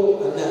love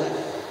people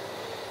enough?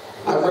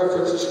 I've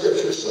referenced the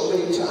scripture so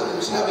many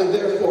times. Having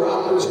therefore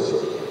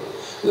opportunity,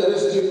 let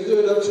us do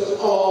good unto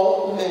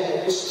all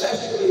men,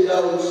 especially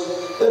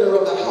those that are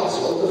of the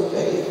household of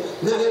faith.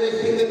 Not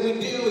everything that we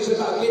do is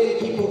about getting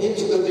people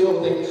into the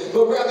building,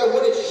 but rather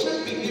what it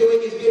should be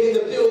doing is getting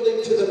the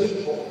building to the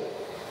people.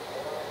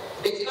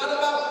 It's not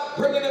about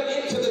bringing them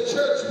into the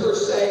church per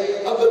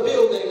se of the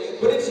building,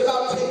 but it's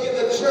about taking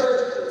the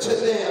church to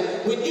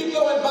them. When you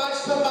go and buy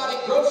somebody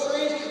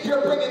groceries,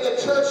 you're bringing the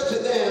church to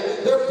them.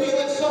 They're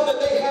feeling something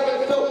they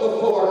haven't felt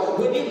before.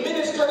 When you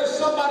minister to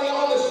somebody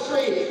on the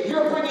street,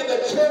 you're bringing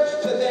the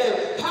church to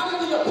them. How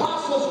did the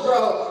apostles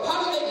grow?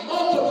 How did they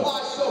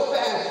multiply so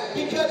fast?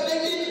 Because they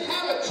didn't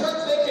have a church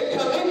they could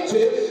come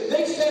into.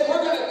 They said,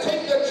 we're going to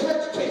take the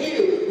church to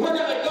you. We're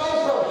going to go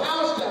from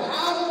house to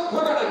house.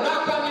 We're going to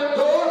knock on your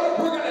door.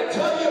 We're going to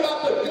tell you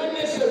about the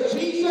goodness of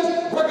Jesus.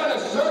 We're going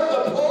to serve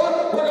the poor.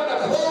 We're going to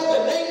clothe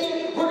the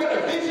naked. We're going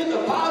to visit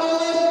the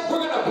fatherless.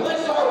 We're going to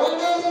bless our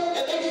widows.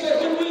 And they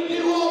said, when we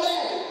do all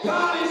that,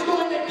 God is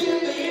going to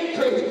give the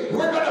increase.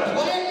 We're going to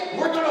plant.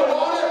 We're going to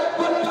water.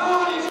 But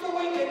God is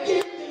going to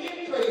give the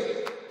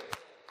increase.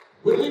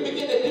 When we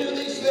begin to do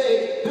these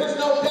things, there's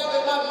no doubt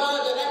in my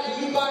mind that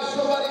after you buy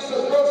somebody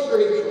some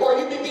groceries or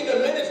you begin to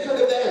minister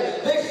to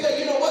them, they say,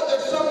 you know what,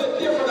 there's something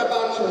different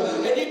about you.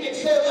 And you can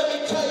say, let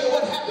me tell you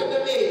what happened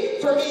to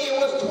me. For me, it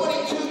was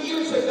 22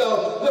 years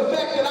ago. The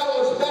fact that I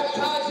was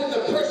baptized in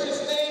the precious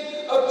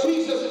name of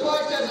Jesus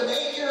Christ as an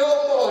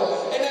 8-year-old boy.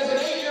 And as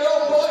an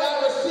 8-year-old boy,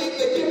 I received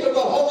the gift of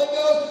the Holy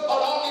Ghost on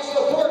August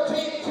the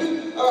 14th,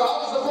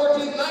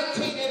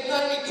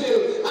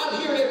 1992.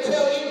 I'm here to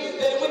tell you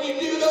that when you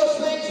do those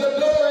things, the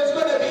door is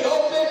going to be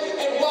open.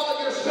 And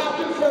while you're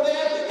shopping for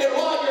them, and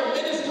while you're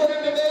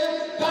ministering to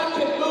them, God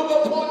can move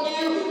upon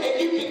you, and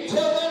you can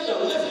tell them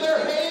to lift their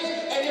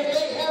hands. And if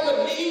they have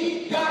a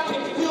need, God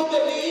can fill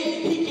the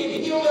need. He can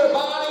heal their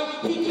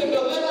body. He can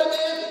deliver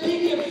them.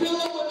 He can fill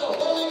them with the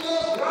Holy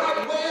Ghost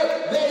right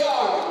where they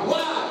are.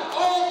 Why?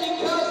 All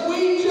because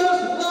we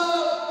just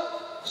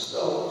love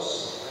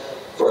souls.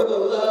 For the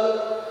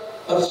love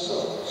of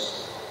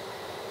souls.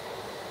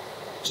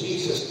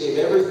 Jesus gave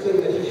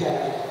everything that he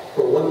had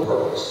for one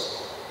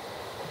purpose.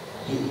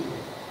 You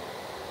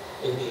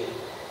and me.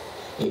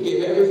 He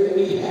gave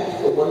everything he had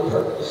for one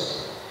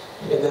purpose.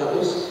 And that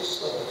was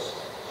souls.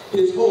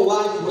 His whole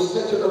life was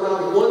centered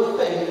around one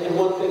thing and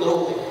one thing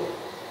only.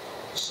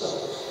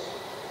 Souls.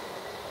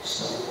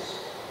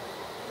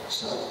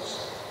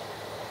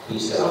 He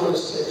said, I'm going to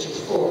set you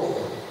forth.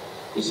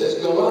 He says,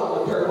 go out in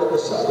the parable of the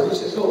supper. He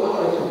said, go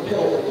out and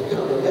compel them to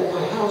come, and that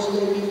my house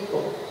may be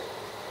full.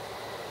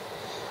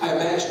 I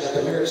imagine that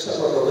the marriage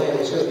supper of the Lamb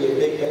is going to be a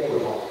big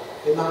banquet hall.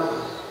 In my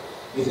mind.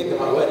 You think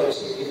about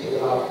weddings, you think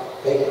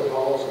about banquet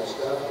halls and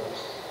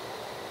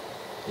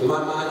stuff. In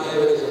my mind,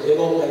 heaven is a big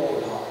old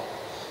banquet hall.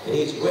 And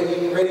he's ready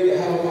to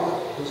have a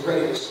party. He's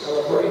ready to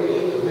celebrate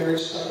the marriage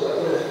supper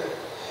of the Lamb.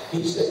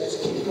 He said,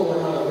 just keep going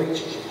out and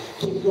reaching.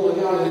 Keep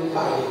going out and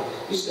inviting.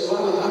 He said,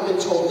 well, I've been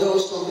told no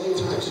so many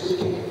times. Who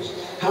cares?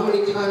 How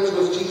many times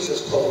was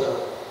Jesus told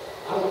no?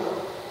 I don't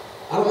know.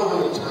 I don't know how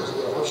many times it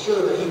was. I'm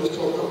sure that he was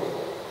told no.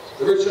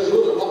 The rich young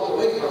ruler walked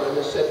away from him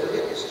and said,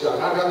 forget this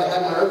junk. I'd rather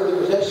have my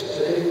earthly possessions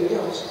than anything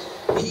else.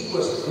 He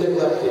was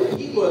neglected.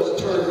 He was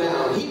turned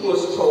down. He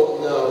was told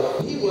no.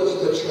 He was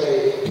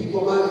betrayed.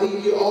 People might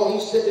leave you. All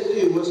he said to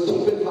do was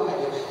keep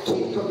inviting.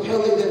 Keep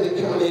compelling them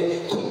to come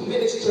in. Keep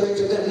ministering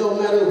to them no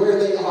matter where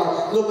they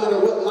are. No matter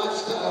what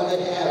lifestyle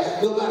they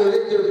have. No matter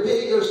if they're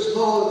big or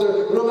small.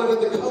 No matter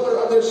the color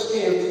of their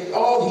skin.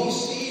 All he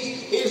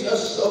sees is a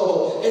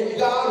soul. And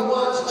God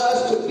wants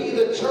us to be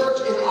the church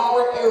in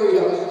our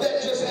area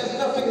that just has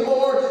nothing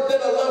more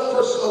than a love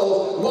for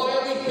souls. Why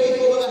are we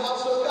faithful to the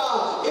house of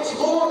God? It's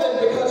more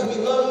than because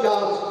we love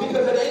God.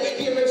 Because at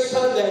any given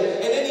Sunday,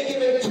 at any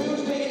given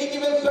Tuesday, any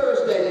given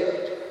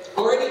Thursday,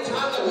 or any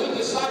time that we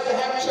decide to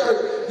have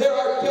church, there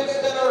are guests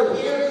that are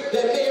here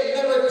that may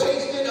have never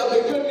tasted of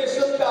the goodness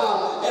of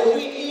God. And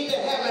we need to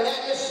have an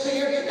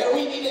atmosphere, and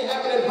we need to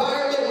have an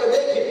environment where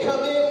they can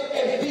come in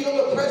and feel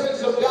the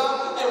presence of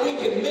God, and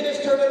we can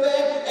minister to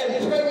them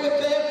and pray with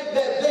them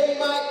that they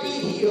might be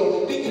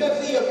healed.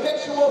 Because the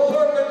effectual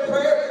fervent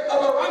prayer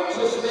of a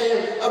righteous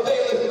man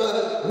availeth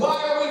much. Why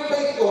are we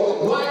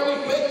faithful? Why are we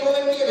faithful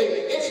in giving?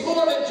 It's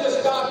more than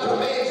just God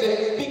commands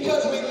it.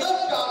 Because we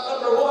love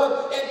God, number one,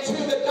 and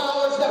two, the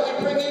dollars that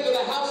we bring into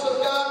the house of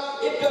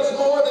God, it does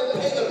more than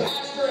pay the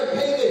pastor and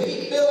pay the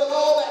heat bill and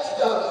all that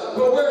stuff.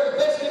 But we're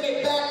investing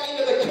it back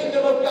into the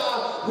kingdom of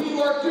God. We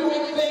are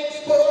doing things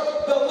for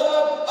the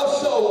love of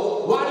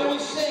souls. Why do we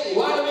sing?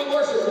 Why do we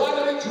worship? Why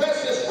do we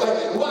dress this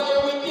way? Why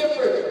are we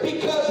different?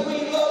 Because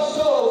we love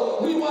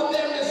souls. We want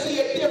them to see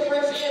a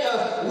difference in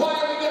us. Why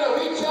are we going to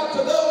reach out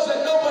to those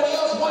that nobody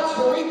else wants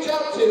to reach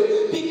out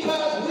to?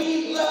 Because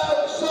we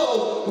love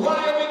souls. Why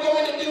are we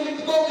going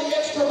to go the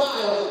extra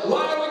mile?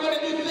 Why are we going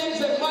to do things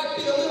that might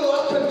be a little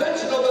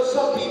unconventional to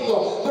some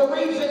people? The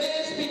reason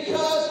is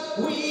because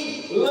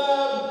we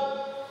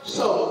love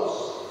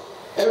souls.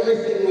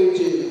 Everything we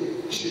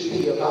do should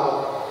be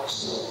about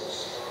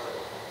souls.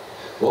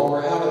 While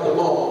we're out at the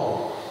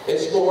mall,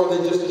 it's more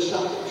than just a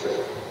shopping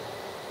trip.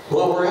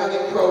 While we're out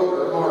at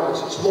Kroger or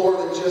Martin's, it's more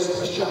than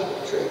just a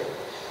shopping trip.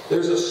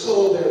 There's a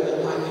soul there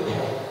that might need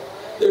help.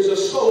 There's a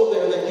soul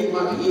there that you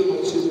might be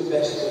able to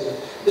invest in.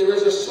 There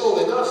is a soul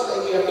there. Not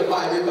saying you have to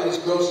buy everybody's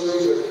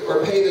groceries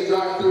or pay the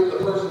drive-through for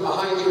the person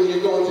behind you when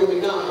you're going through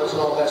McDonald's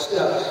and all that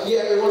stuff. Yeah,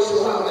 every once in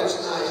a while that's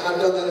nice. I've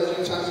done that a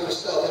few times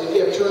myself. And if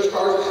you have church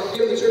cards,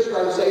 give them the church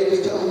card and say,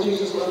 just tell them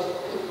Jesus loves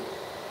you.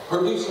 Or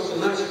do something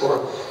nice for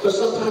them. But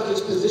sometimes it's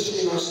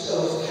positioning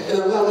ourselves and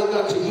allowing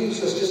God to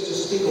use us just to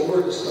speak a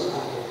word to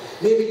somebody.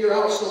 Maybe you're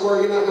out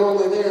somewhere, you're not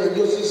normally there, and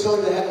you'll see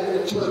somebody that hasn't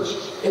been to church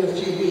in a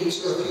few weeks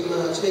or a few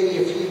months, maybe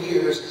a few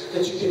years,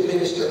 that you can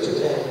minister to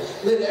them.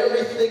 Let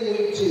everything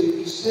we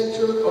do be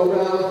centered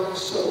around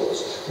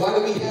souls. Why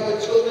do we have a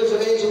children's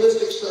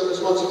evangelistic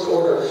service once a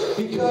quarter?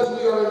 Because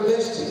we are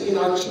investing in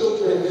our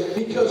children,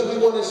 because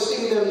we want to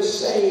see them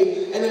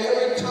saved. And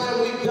every time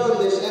we've done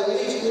this, at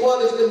least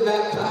one has been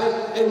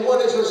baptized and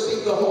one has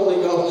received the Holy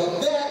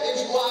Ghost. That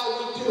is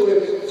why we do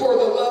it, for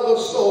the love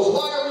of souls.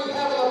 Why are we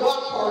having a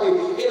block party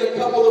in a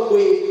couple of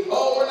weeks?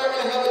 Oh, we're not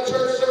going to have a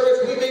church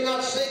service. We may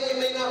not sing, we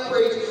may not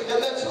preach,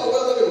 and that's all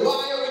well and good.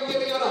 Why are we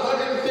giving out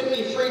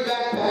 150 free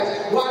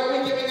backpacks? Why are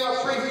we giving out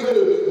free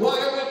food? Why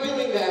are we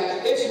doing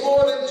that? It's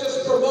more than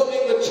just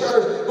promoting the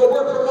church, but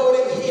we're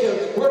promoting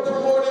Him. We're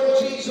promoting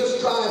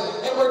Jesus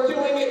Christ, and we're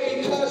doing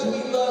it because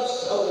we love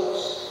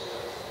souls.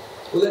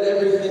 Let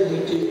everything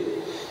we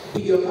do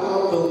be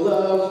about the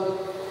love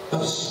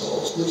of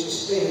souls. Would you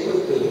stand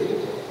with me here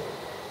today?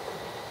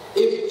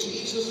 If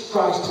Jesus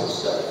Christ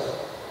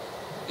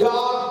Himself,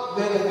 God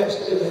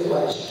manifested in the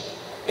flesh,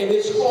 and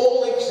His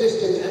whole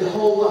existence and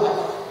whole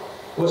life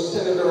was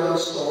centered around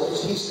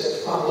souls, He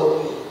said,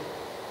 follow me,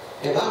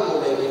 and I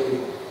will make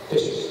you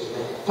fishers of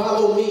men.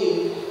 Follow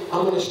me,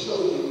 I'm going to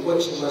show you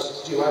what you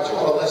must do. I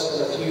taught a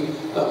lesson a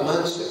few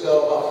months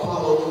ago about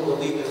follow and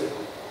believe it.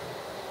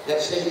 That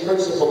same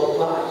principle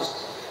applies.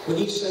 When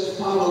He said,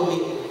 follow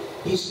me,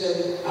 He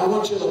said, I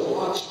want you to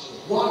watch me.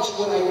 Watch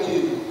what I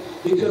do.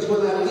 Because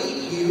when I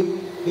lead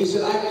you, He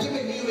said, I've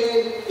given you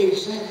an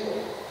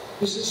example.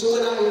 He said, so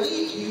when I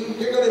lead you,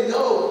 you're going to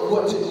know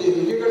what to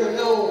do. You're going to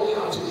know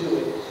how to do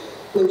it.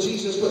 When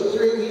Jesus went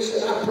through, He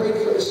said, I prayed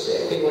for the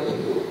sick, they were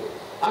healed.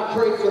 I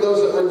prayed for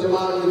those that were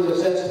demonically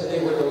possessed, and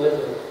they were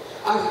delivered.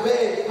 I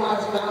fed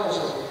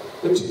 5,000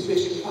 with 2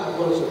 fish and 5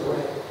 loaves of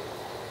bread.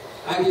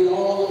 I did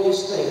all of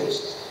these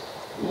things.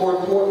 More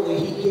importantly,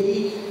 He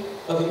gave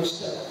of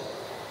Himself.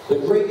 The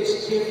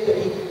greatest gift that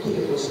he could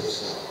give was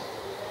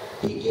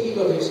himself. He gave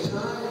of his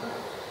time.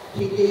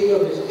 He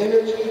gave of his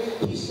energy.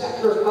 He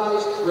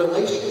sacrificed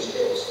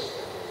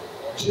relationships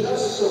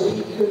just so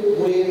he could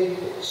win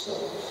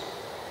souls.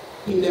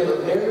 He never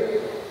married.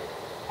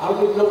 I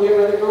don't even know if he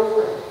ever had a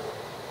girlfriend.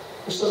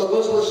 For some of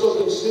us, we're so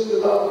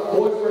consumed about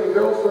boyfriend,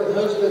 girlfriend,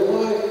 husband,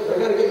 wife. I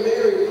got to get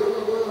married, blah,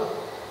 blah, blah.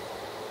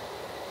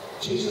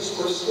 Jesus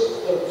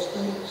forsook those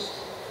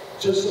things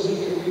just so he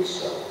could reach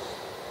souls.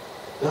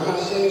 Now, I'm not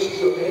saying you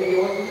should abandon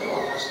your wife. No,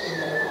 I'm not saying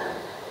that at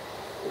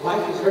all.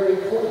 Life is very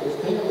important. Your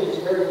family is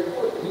very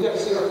important. We got to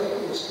see our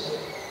families today.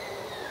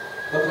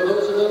 But for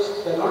those of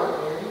us that aren't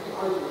married,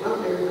 or you're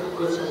not married, not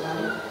with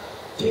somebody,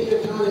 take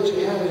the time that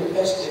you have and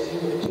invest it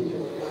into the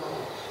kingdom of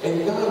God.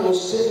 And God will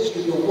send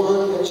you the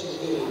one that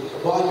you need.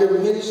 While you're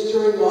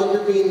ministering, while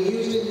you're being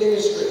used in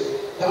ministry,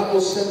 God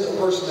will send the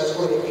person that's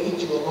going to aid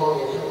you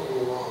along and help you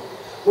along.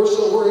 We're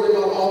so worried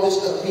about all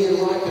this stuff being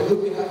liked and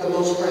who can have the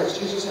most friends.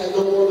 Jesus had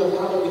no more than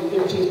probably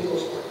 15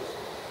 close friends.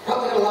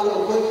 Probably had a lot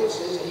of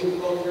acquaintances, and he would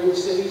go through the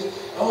cities.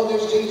 Oh,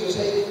 there's Jesus.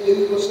 Hey,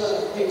 dude, what's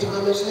up? Hey,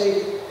 Thomas.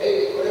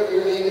 Hey, whatever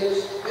your name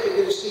is. Hey,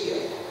 good to see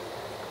you.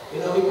 You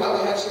know, he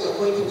probably had some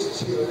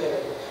acquaintances here or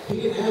there. He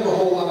didn't have a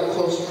whole lot of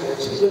close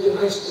friends. He lived in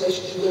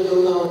isolation. He lived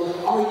alone.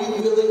 Are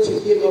you willing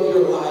to give of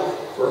your life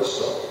for a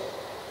soul?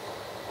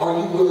 Are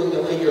you willing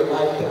to lay your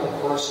life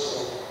down for a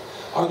soul?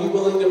 Are you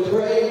willing to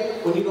pray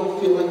when you don't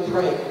feel like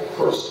praying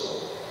for a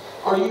soul?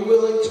 Are you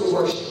willing to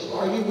worship?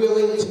 Are you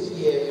willing to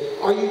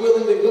give? Are you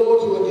willing to go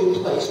to a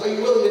new place? Are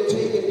you willing to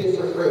take a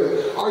different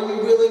route? Are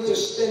you willing to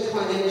spend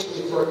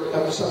financially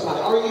for somebody?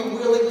 Are you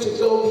willing to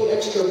go the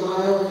extra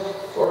mile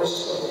for a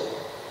soul?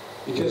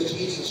 Because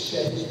Jesus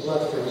shed his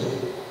blood for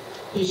you.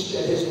 He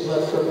shed his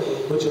blood for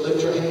me. Would you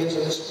lift your hands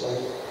in this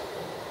place?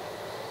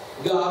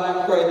 God,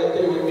 I pray that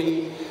there would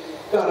be,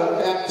 God, a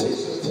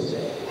baptism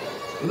today.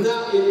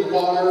 Not in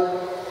water.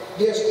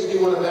 Yes, we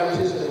do want a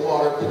baptism in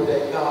water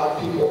today.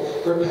 God, people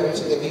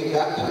repenting and being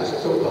baptized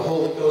and filled with the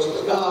Holy Ghost.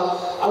 But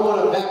God, I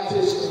want a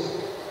baptism,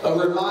 a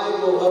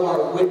revival of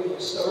our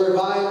witness, a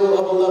revival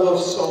of a love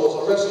of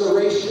souls, a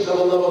restoration of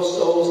a love of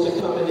souls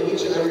to come into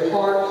each and every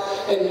heart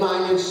and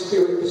mind and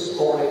spirit this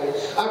morning.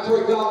 I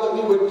pray, God,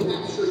 that we would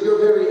capture your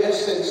very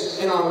essence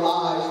in our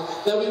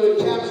lives, that we would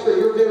capture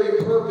your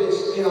very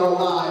purpose in our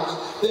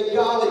lives, that,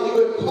 God, that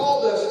you have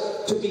called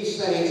us to be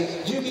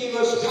saints. You gave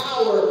us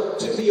power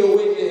to be a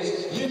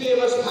witness. You gave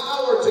us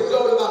power to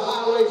go to the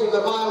highways and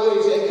the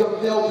byways and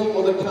compel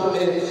people to come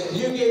in.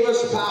 You gave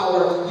us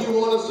power. You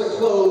want us to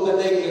clothe the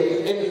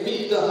naked and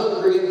feed the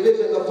hungry and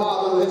visit the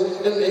fatherless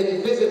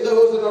and visit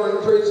those that are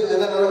in prison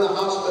and that are in the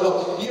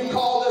hospital. You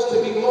called us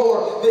to be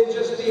more than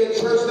just be a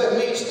church that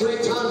meets 3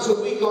 times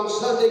a week on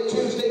Sunday,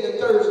 Tuesday, and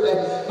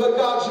Thursday. But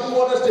God, you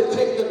want us to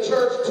take the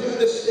church to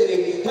the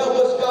city. Help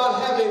us, God,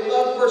 have a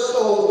love for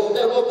souls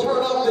that will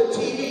turn off the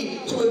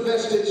TV to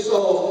invest in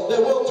souls, that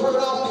will turn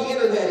off the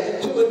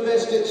internet to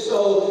invest in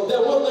souls, that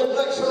will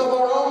neglect some of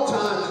our own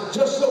time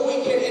just so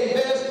we can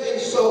invest in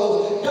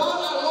souls. God,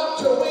 I want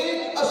to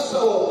win a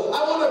soul.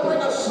 I want to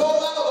bring a soul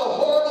out of a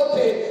horrible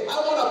pit. I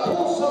want to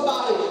pull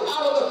somebody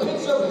out of the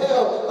pits of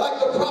hell, like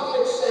the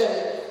prophet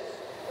said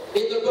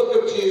in the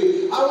book of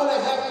Jude. I want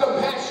to have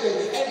compassion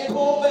and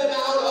pull them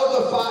out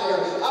of the fire.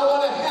 I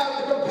want to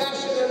have the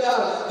compassion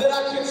enough that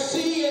I can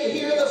see and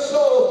hear the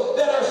souls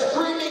that are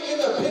screaming in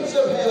the pits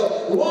of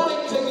hell,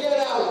 wanting to get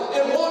out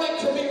and wanting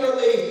to be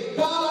released.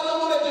 God, I don't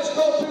want to just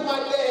go through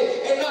my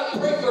day and not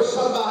pray for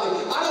somebody.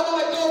 I don't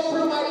want to go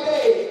through my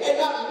day and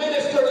not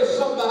minister to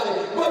somebody.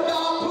 But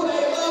God, put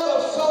a love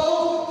of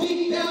souls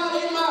deep down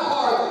in my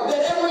heart,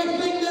 that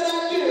everything that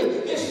I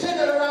do is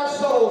centered around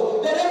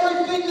souls, that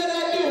everything that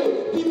I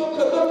do, people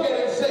could look at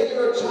it and say,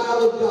 you're a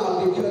child of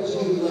God because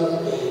you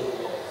love me,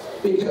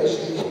 because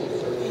you care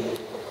for me.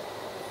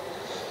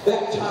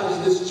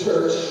 Baptize this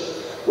church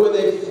with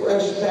a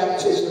fresh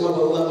baptism of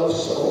a love of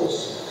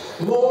souls.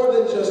 More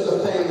than just a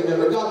family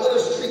member. God, let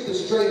us treat the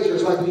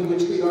strangers like we would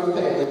treat our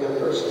family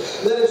members.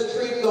 Let us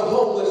treat the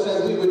homeless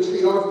as we would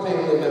treat our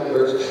family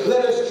members.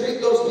 Let us treat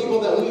those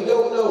people that we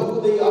don't know who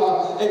they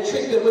are and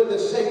treat them with the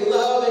same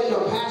love and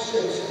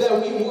compassion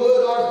that we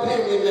would our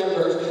family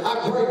members.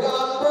 I pray,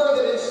 God,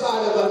 birth it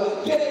inside of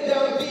us. Get it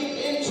down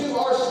deep into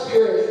our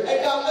spirit. And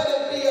God, let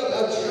it be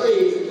a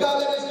tree. God,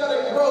 that is going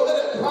to grow.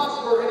 Let it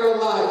prosper in our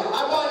life.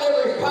 I bind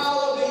every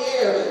fowl of the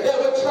air that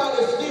would try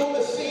to steal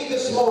the seed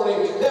this morning,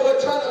 that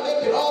would try to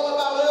make it all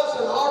about us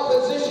and our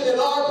position and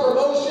our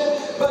promotion.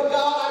 But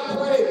God, I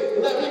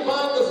pray that we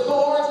bind the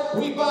thorns,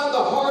 we bind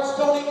the hard,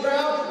 stony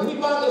ground, we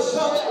bind the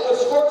sun that would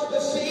scorch the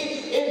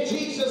seed in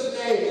Jesus'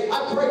 name.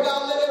 I pray,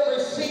 God, let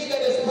every seed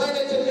that is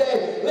planted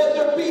today, let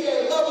there be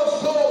a love of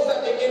souls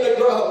that begin to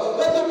grow.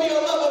 Let there be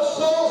a love of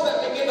souls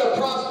that begin to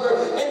prosper.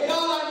 And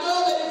God, I know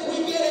that if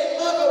we get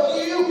a love of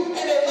you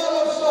and a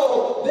love of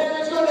soul, there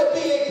is going to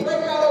be a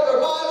breakout of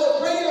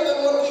revival greater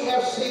than what we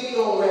have seen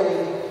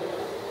already.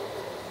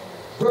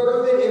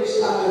 Birth it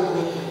inside of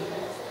me.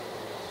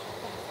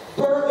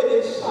 Birth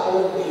it inside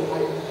of me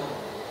right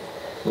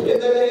now. In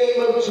the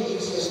name of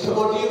Jesus. Come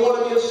on, do you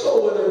want to be a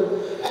soul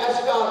winner?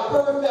 Ask God,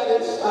 birth that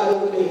that inside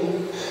of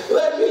me.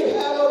 Let me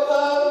have a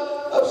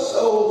love of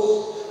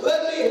souls.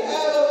 Let me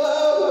have a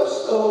love of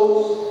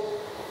souls.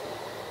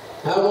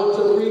 I want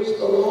to reach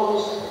the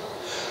lost.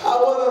 I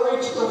want to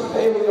reach my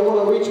family. I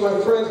want to reach my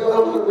friends, but I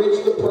want to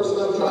reach the person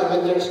I'm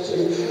driving next to.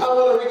 I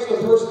want to reach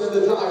the person in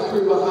the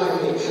drive-thru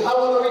behind me. I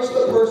want to reach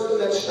the person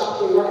that's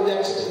shopping right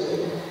next to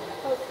me.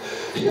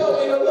 Help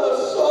me to love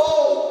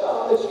souls,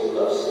 God, as you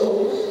love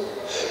souls.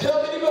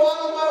 Help me to go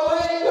out of my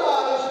way,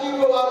 God, as you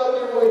go out of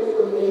your way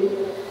for me.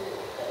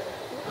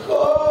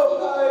 Oh,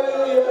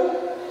 hallelujah.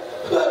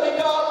 Let me,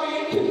 God,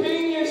 be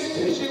inconvenienced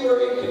as you were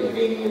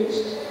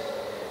inconvenienced.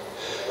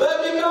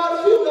 Let me,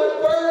 God, feel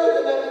that burden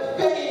and that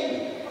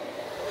pain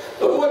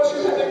of what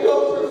you had to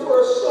go through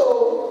for a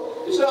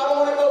soul. You said, I don't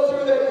want to go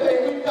through that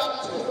pain. We've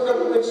got to if we're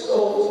going to win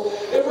souls.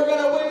 If we're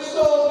going to win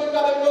souls, we've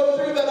got to go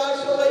through that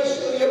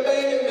isolation, the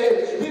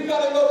abandonment. We've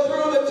got to go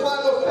through the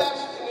time of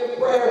fasting and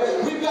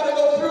prayer. We've got to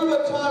go through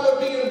the time of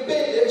being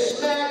bit and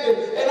smacked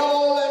and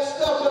all that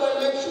stuff that I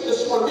mentioned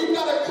this morning. We've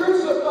got to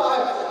crucify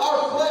our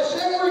flesh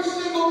every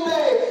single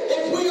day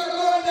if we are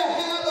going to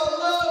have a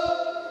love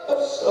of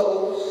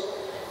souls.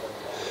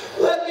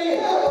 Let me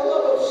have a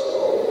love of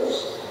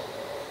souls.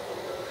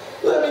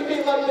 Let me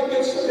be like the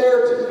Good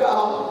Samaritan,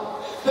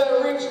 God,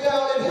 that reached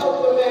down and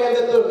helped the man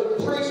that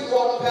the priest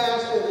walked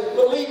past and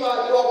the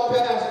Levite walked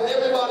past and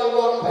everybody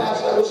walked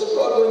past. I was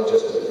struggling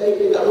just to make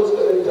it. I was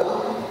going to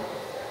die.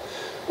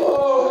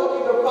 Oh, help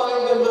me to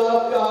bind them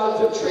up,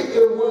 God, to treat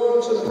their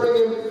wounds and bring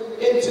them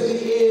into the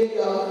end,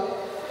 God.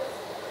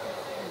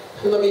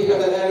 And let me have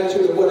that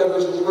attitude of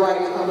whatever's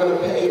right, I'm going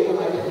to pay it when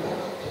I come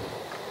back.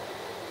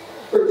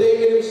 For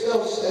David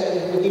himself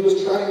said, when he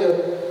was trying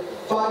to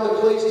find a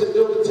place to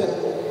build a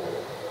temple,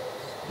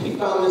 he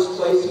found this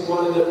place he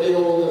wanted to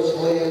build, this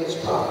land,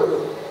 this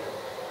property.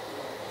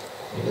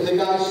 And the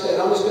guy said,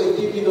 I'm just going to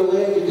give you the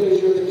land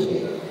because you're the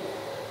king.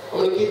 I'm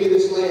going to give you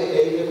this land,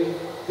 David.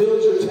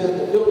 Build your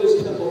temple. Build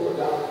this temple for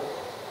God.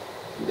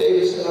 And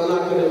David said, I'm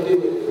not going to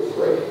do it for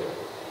free.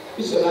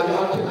 He said,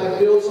 how can I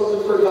build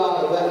something for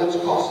God of that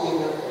which costs me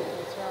nothing?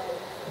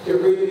 You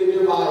read it in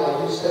your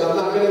Bible. He said, I'm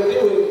not going to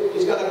do it.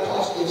 It's going to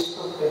cost me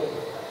something.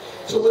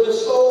 So with a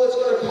soul, it's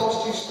going to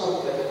cost you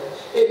something.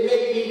 It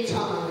may be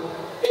time.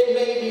 It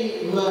may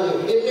be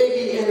money. It may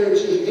be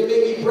energy. It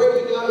may be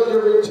breaking out of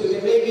your routine.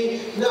 It may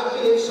be not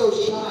being so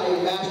shy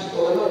and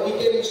bashful. It might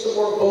be getting some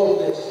more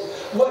boldness.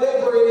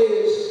 Whatever it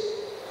is,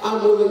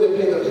 I'm willing to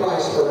pay the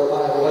price for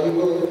revival. Are you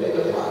willing to pay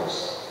the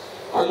price?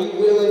 Are you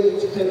willing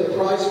to pay the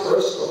price for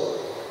a soul?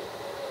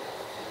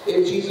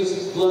 If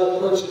Jesus' blood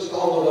purchased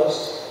all of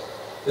us,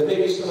 then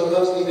maybe some of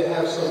us need to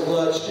have some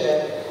blood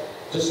shed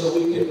just so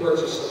we can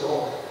purchase them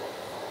all.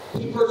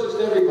 He purchased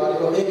everybody,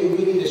 but maybe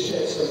we need to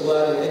shed some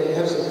blood and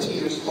have some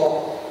tears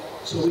fall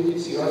so we can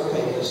see our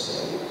family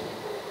saved.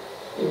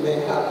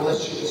 Amen. God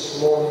bless you this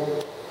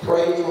morning.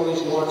 Pray as long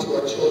as you want to.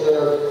 Our children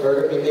are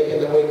going to be making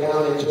their way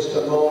down in just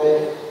a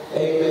moment.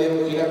 Amen.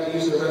 If you have to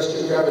use the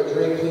restroom, grab a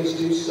drink, please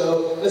do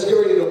so. Let's get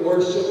ready to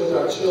worship with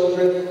our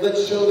children.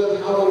 Let's show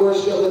them how to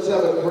worship. Let's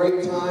have a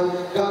great time.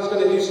 God's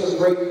going to do some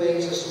great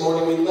things this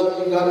morning. We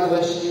love you. God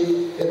bless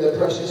you in the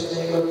precious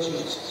name of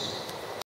Jesus.